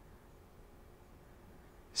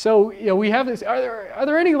 So we have this. Are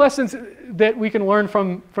there any lessons that we can learn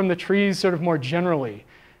from the trees sort of more generally?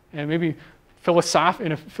 And maybe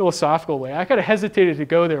in a philosophical way. I kind of hesitated to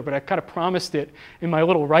go there, but I kind of promised it in my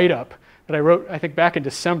little write-up that I wrote, I think, back in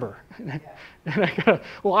December. And I kind of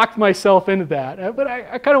locked myself into that. But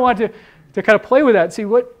I kind of wanted to kind of play with that and see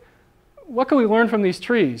what can we learn from these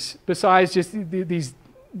trees besides just these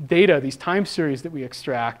data, these time series that we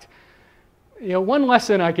extract. One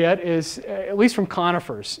lesson I get is, at least from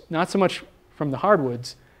conifers, not so much from the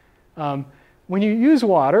hardwoods, when you use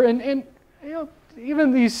water, and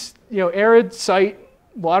even these arid site,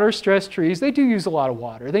 water-stressed trees, they do use a lot of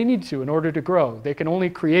water. They need to in order to grow. They can only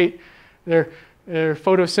create their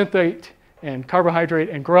photosynthate and carbohydrate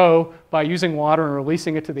and grow by using water and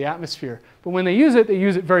releasing it to the atmosphere. But when they use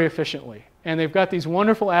it very efficiently. And they've got these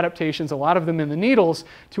wonderful adaptations, a lot of them in the needles,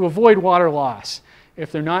 to avoid water loss.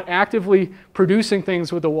 If they're not actively producing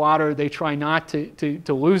things with the water, they try not to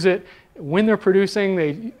lose it. When they're producing,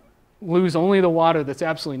 they lose only the water that's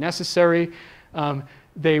absolutely necessary.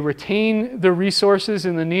 They retain the resources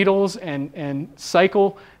in the needles and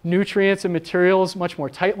cycle nutrients and materials much more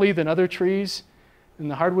tightly than other trees, than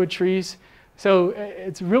the hardwood trees. So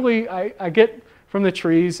it's really, I get from the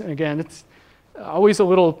trees, and again, it's always a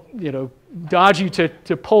little dodgy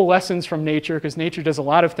to pull lessons from nature, because nature does a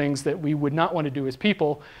lot of things that we would not want to do as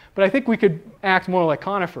people. But I think we could act more like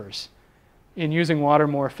conifers in using water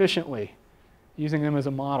more efficiently, using them as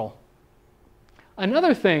a model.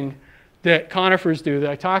 Another thing that conifers do that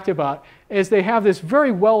I talked about is they have this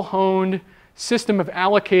very well-honed system of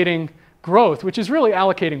allocating growth, which is really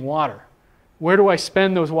allocating water. Where do I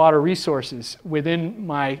spend those water resources within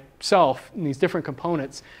myself in these different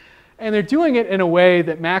components? And they're doing it in a way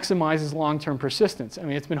that maximizes long-term persistence. I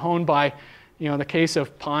mean, it's been honed by, in the case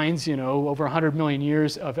of pines, over 100 million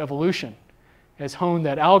years of evolution has honed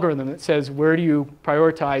that algorithm that says, where do you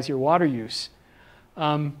prioritize your water use?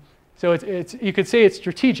 So you could say it's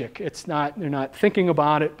strategic. They're not thinking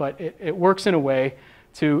about it, but it works in a way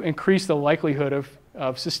to increase the likelihood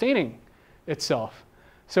of sustaining itself.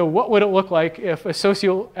 So what would it look like if a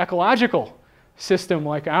socio-ecological system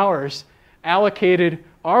like ours allocated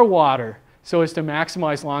our water so as to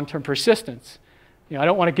maximize long-term persistence? I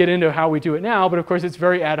don't want to get into how we do it now, but of course it's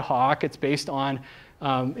very ad hoc. It's based on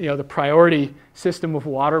the priority system of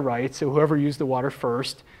water rights. So whoever used the water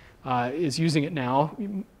first is using it now,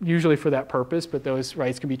 usually for that purpose, but those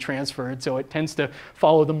rights can be transferred, so it tends to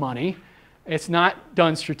follow the money. It's not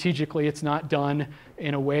done strategically. It's not done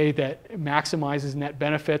in a way that maximizes net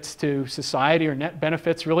benefits to society or net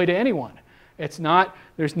benefits really to anyone.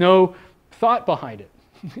 There's no thought behind it,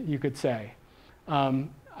 you could say.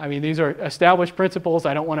 I mean, these are established principles.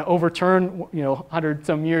 I don't want to overturn, 100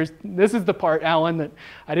 some years. This is the part, Alan, that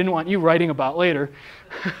I didn't want you writing about later.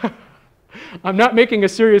 I'm not making a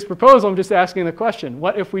serious proposal. I'm just asking the question.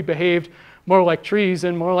 What if we behaved more like trees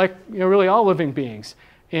and more like really all living beings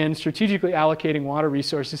in strategically allocating water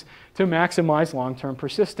resources to maximize long-term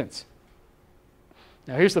persistence?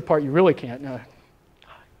 Now, here's the part you really can't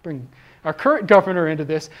bring our current governor into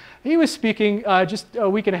this. He was speaking just a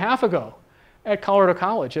week and a half ago at Colorado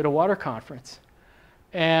College at a water conference.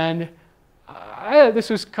 And this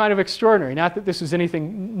was kind of extraordinary. Not that this was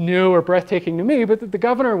anything new or breathtaking to me, but that the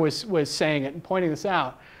governor was saying it and pointing this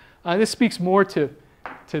out. This speaks more to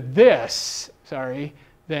this,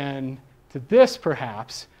 than to this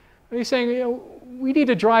perhaps. But he's saying, we need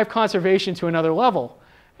to drive conservation to another level.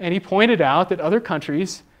 And he pointed out that other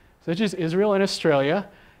countries, such as Israel and Australia,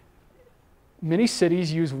 many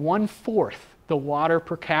cities use 1/4 the water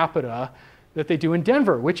per capita that they do in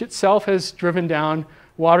Denver, which itself has driven down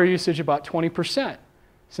water usage about 20%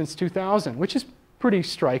 since 2000, which is pretty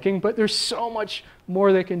striking, but there's so much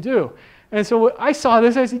more they can do. And so when I saw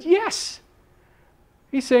this, I said, yes.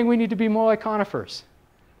 He's saying we need to be more like conifers,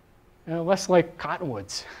 less like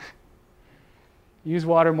cottonwoods. Use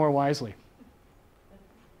water more wisely.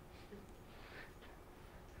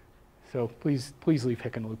 So please leave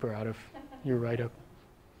Hickenlooper out of your write-up.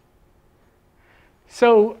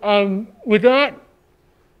 So with that,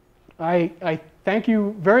 I thank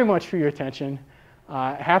you very much for your attention.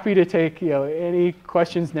 Happy to take any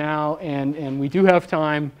questions now, and we do have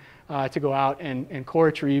time to go out and core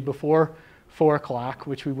a tree before 4 o'clock,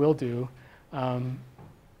 which we will do. Alan.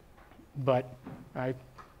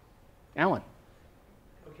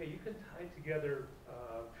 Okay, you can tie together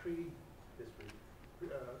tree history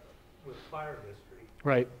with fire history.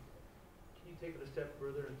 Right. Can you take it a step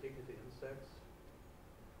further and take it to insects?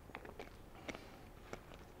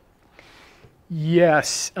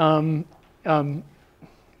 Yes.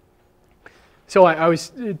 So I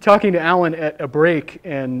was talking to Alan at a break,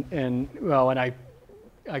 and I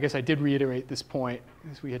guess I did reiterate this point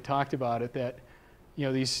as we had talked about it, that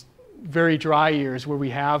these very dry years where we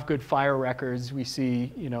have good fire records, we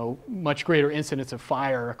see much greater incidence of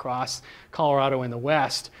fire across Colorado and the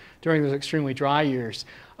West during those extremely dry years.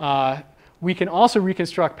 We can also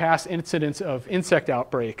reconstruct past incidents of insect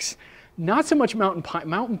outbreaks. Not so much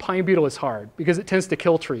mountain pine beetle is hard because it tends to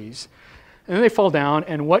kill trees. And then they fall down,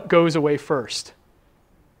 and what goes away first?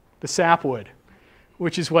 The sapwood,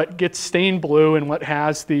 which is what gets stained blue and what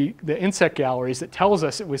has the insect galleries that tells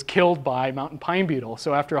us it was killed by mountain pine beetle.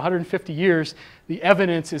 So after 150 years, the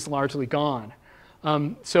evidence is largely gone.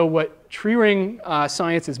 So what tree ring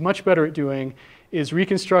science is much better at doing is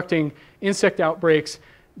reconstructing insect outbreaks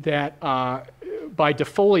that by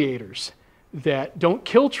defoliators that don't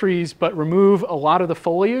kill trees but remove a lot of the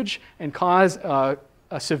foliage and cause a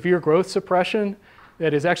severe growth suppression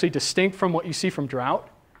that is actually distinct from what you see from drought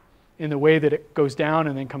in the way that it goes down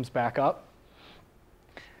and then comes back up.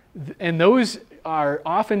 And those are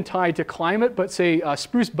often tied to climate, but say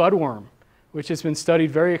spruce budworm, which has been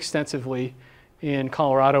studied very extensively in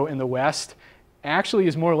Colorado and the West, actually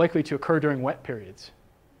is more likely to occur during wet periods.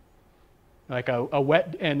 Like a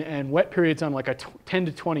wet periods on like a 10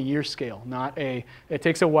 to 20 year scale, it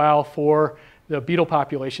takes a while for the beetle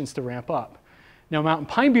populations to ramp up. Now mountain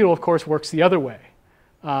pine beetle, of course, works the other way,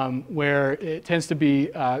 where it tends to be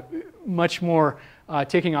much more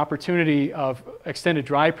taking opportunity of extended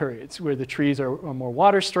dry periods where the trees are more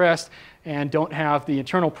water stressed and don't have the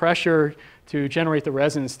internal pressure to generate the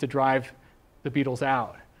resins to drive the beetles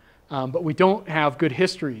out. But we don't have good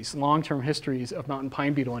histories, long-term histories of mountain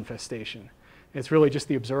pine beetle infestation. It's really just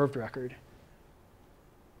the observed record.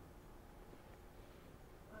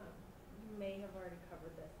 You may have already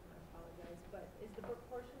covered this, and I apologize, but is the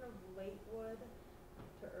proportion of late wood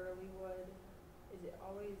to early wood, is it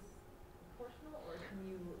always proportional, or can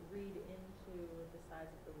you read into the size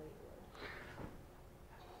of the late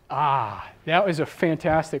wood? That was a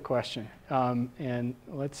fantastic question. And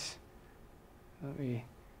let me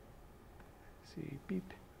see,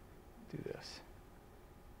 beep, do this.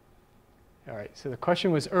 All right, so the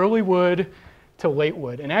question was early wood to late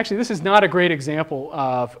wood. And actually, this is not a great example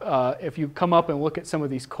of, if you come up and look at some of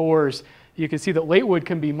these cores, you can see that late wood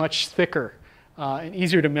can be much thicker and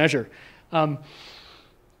easier to measure.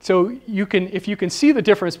 So if you can see the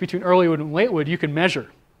difference between early wood and late wood, you can measure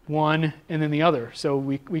one and then the other. So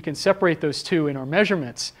we can separate those two in our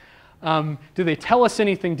measurements. Do they tell us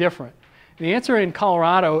anything different? The answer in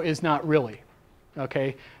Colorado is not really.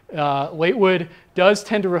 Okay, late wood does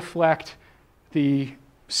tend to reflect the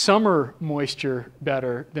summer moisture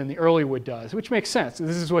better than the early wood does, which makes sense.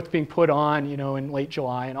 This is what's being put on, in late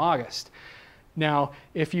July and August. Now,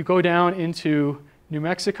 if you go down into New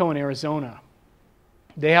Mexico and Arizona,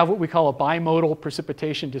 they have what we call a bimodal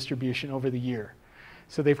precipitation distribution over the year.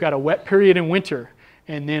 So they've got a wet period in winter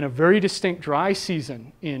and then a very distinct dry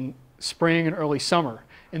season in spring and early summer,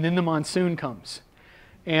 and then the monsoon comes.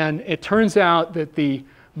 And it turns out that the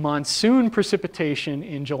monsoon precipitation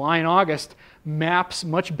in July and August maps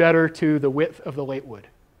much better to the width of the late wood.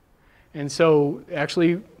 And so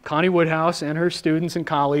actually Connie Woodhouse and her students and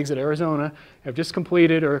colleagues at Arizona have just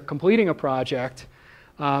completed or completing a project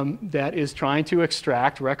that is trying to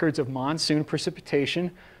extract records of monsoon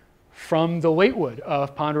precipitation from the late wood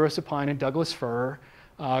of ponderosa pine and Douglas fir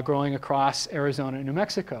growing across Arizona and New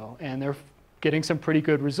Mexico. And they're getting some pretty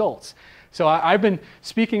good results. So I've been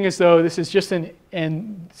speaking as though this is just the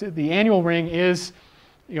annual ring is,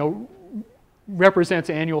 represents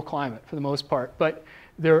annual climate for the most part. But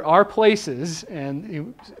there are places,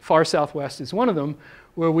 and far southwest is one of them,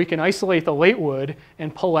 where we can isolate the late wood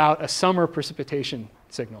and pull out a summer precipitation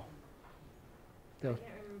signal. I can't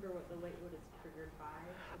remember what the late wood is triggered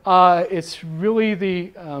by. It's really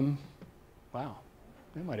the, wow,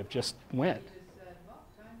 that might have just went.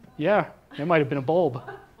 Yeah, that might have been a bulb.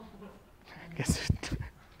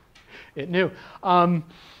 It knew.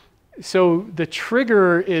 So the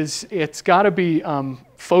trigger is, it's got to be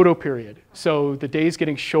photo period. So the day's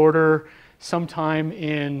getting shorter sometime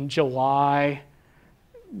in July,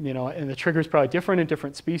 and the trigger is probably different in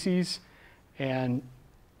different species. And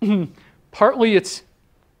partly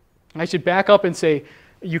I should back up and say,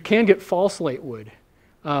 you can get false late wood.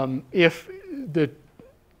 If the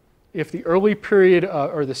early period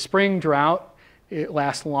or the spring drought, it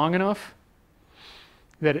lasts long enough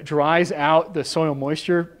that it dries out the soil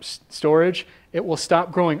moisture storage, it will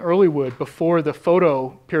stop growing early wood before the photo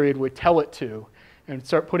period would tell it to, and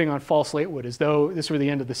start putting on false late wood as though this were the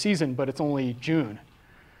end of the season, but it's only June.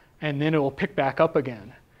 And then it will pick back up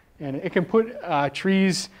again. And it can put,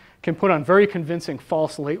 trees can put on very convincing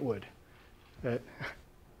false late wood,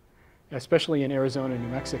 especially in Arizona and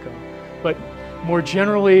New Mexico. But more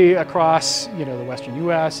generally across the western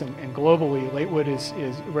US and globally, late wood is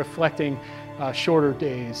reflecting shorter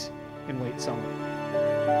days in late summer.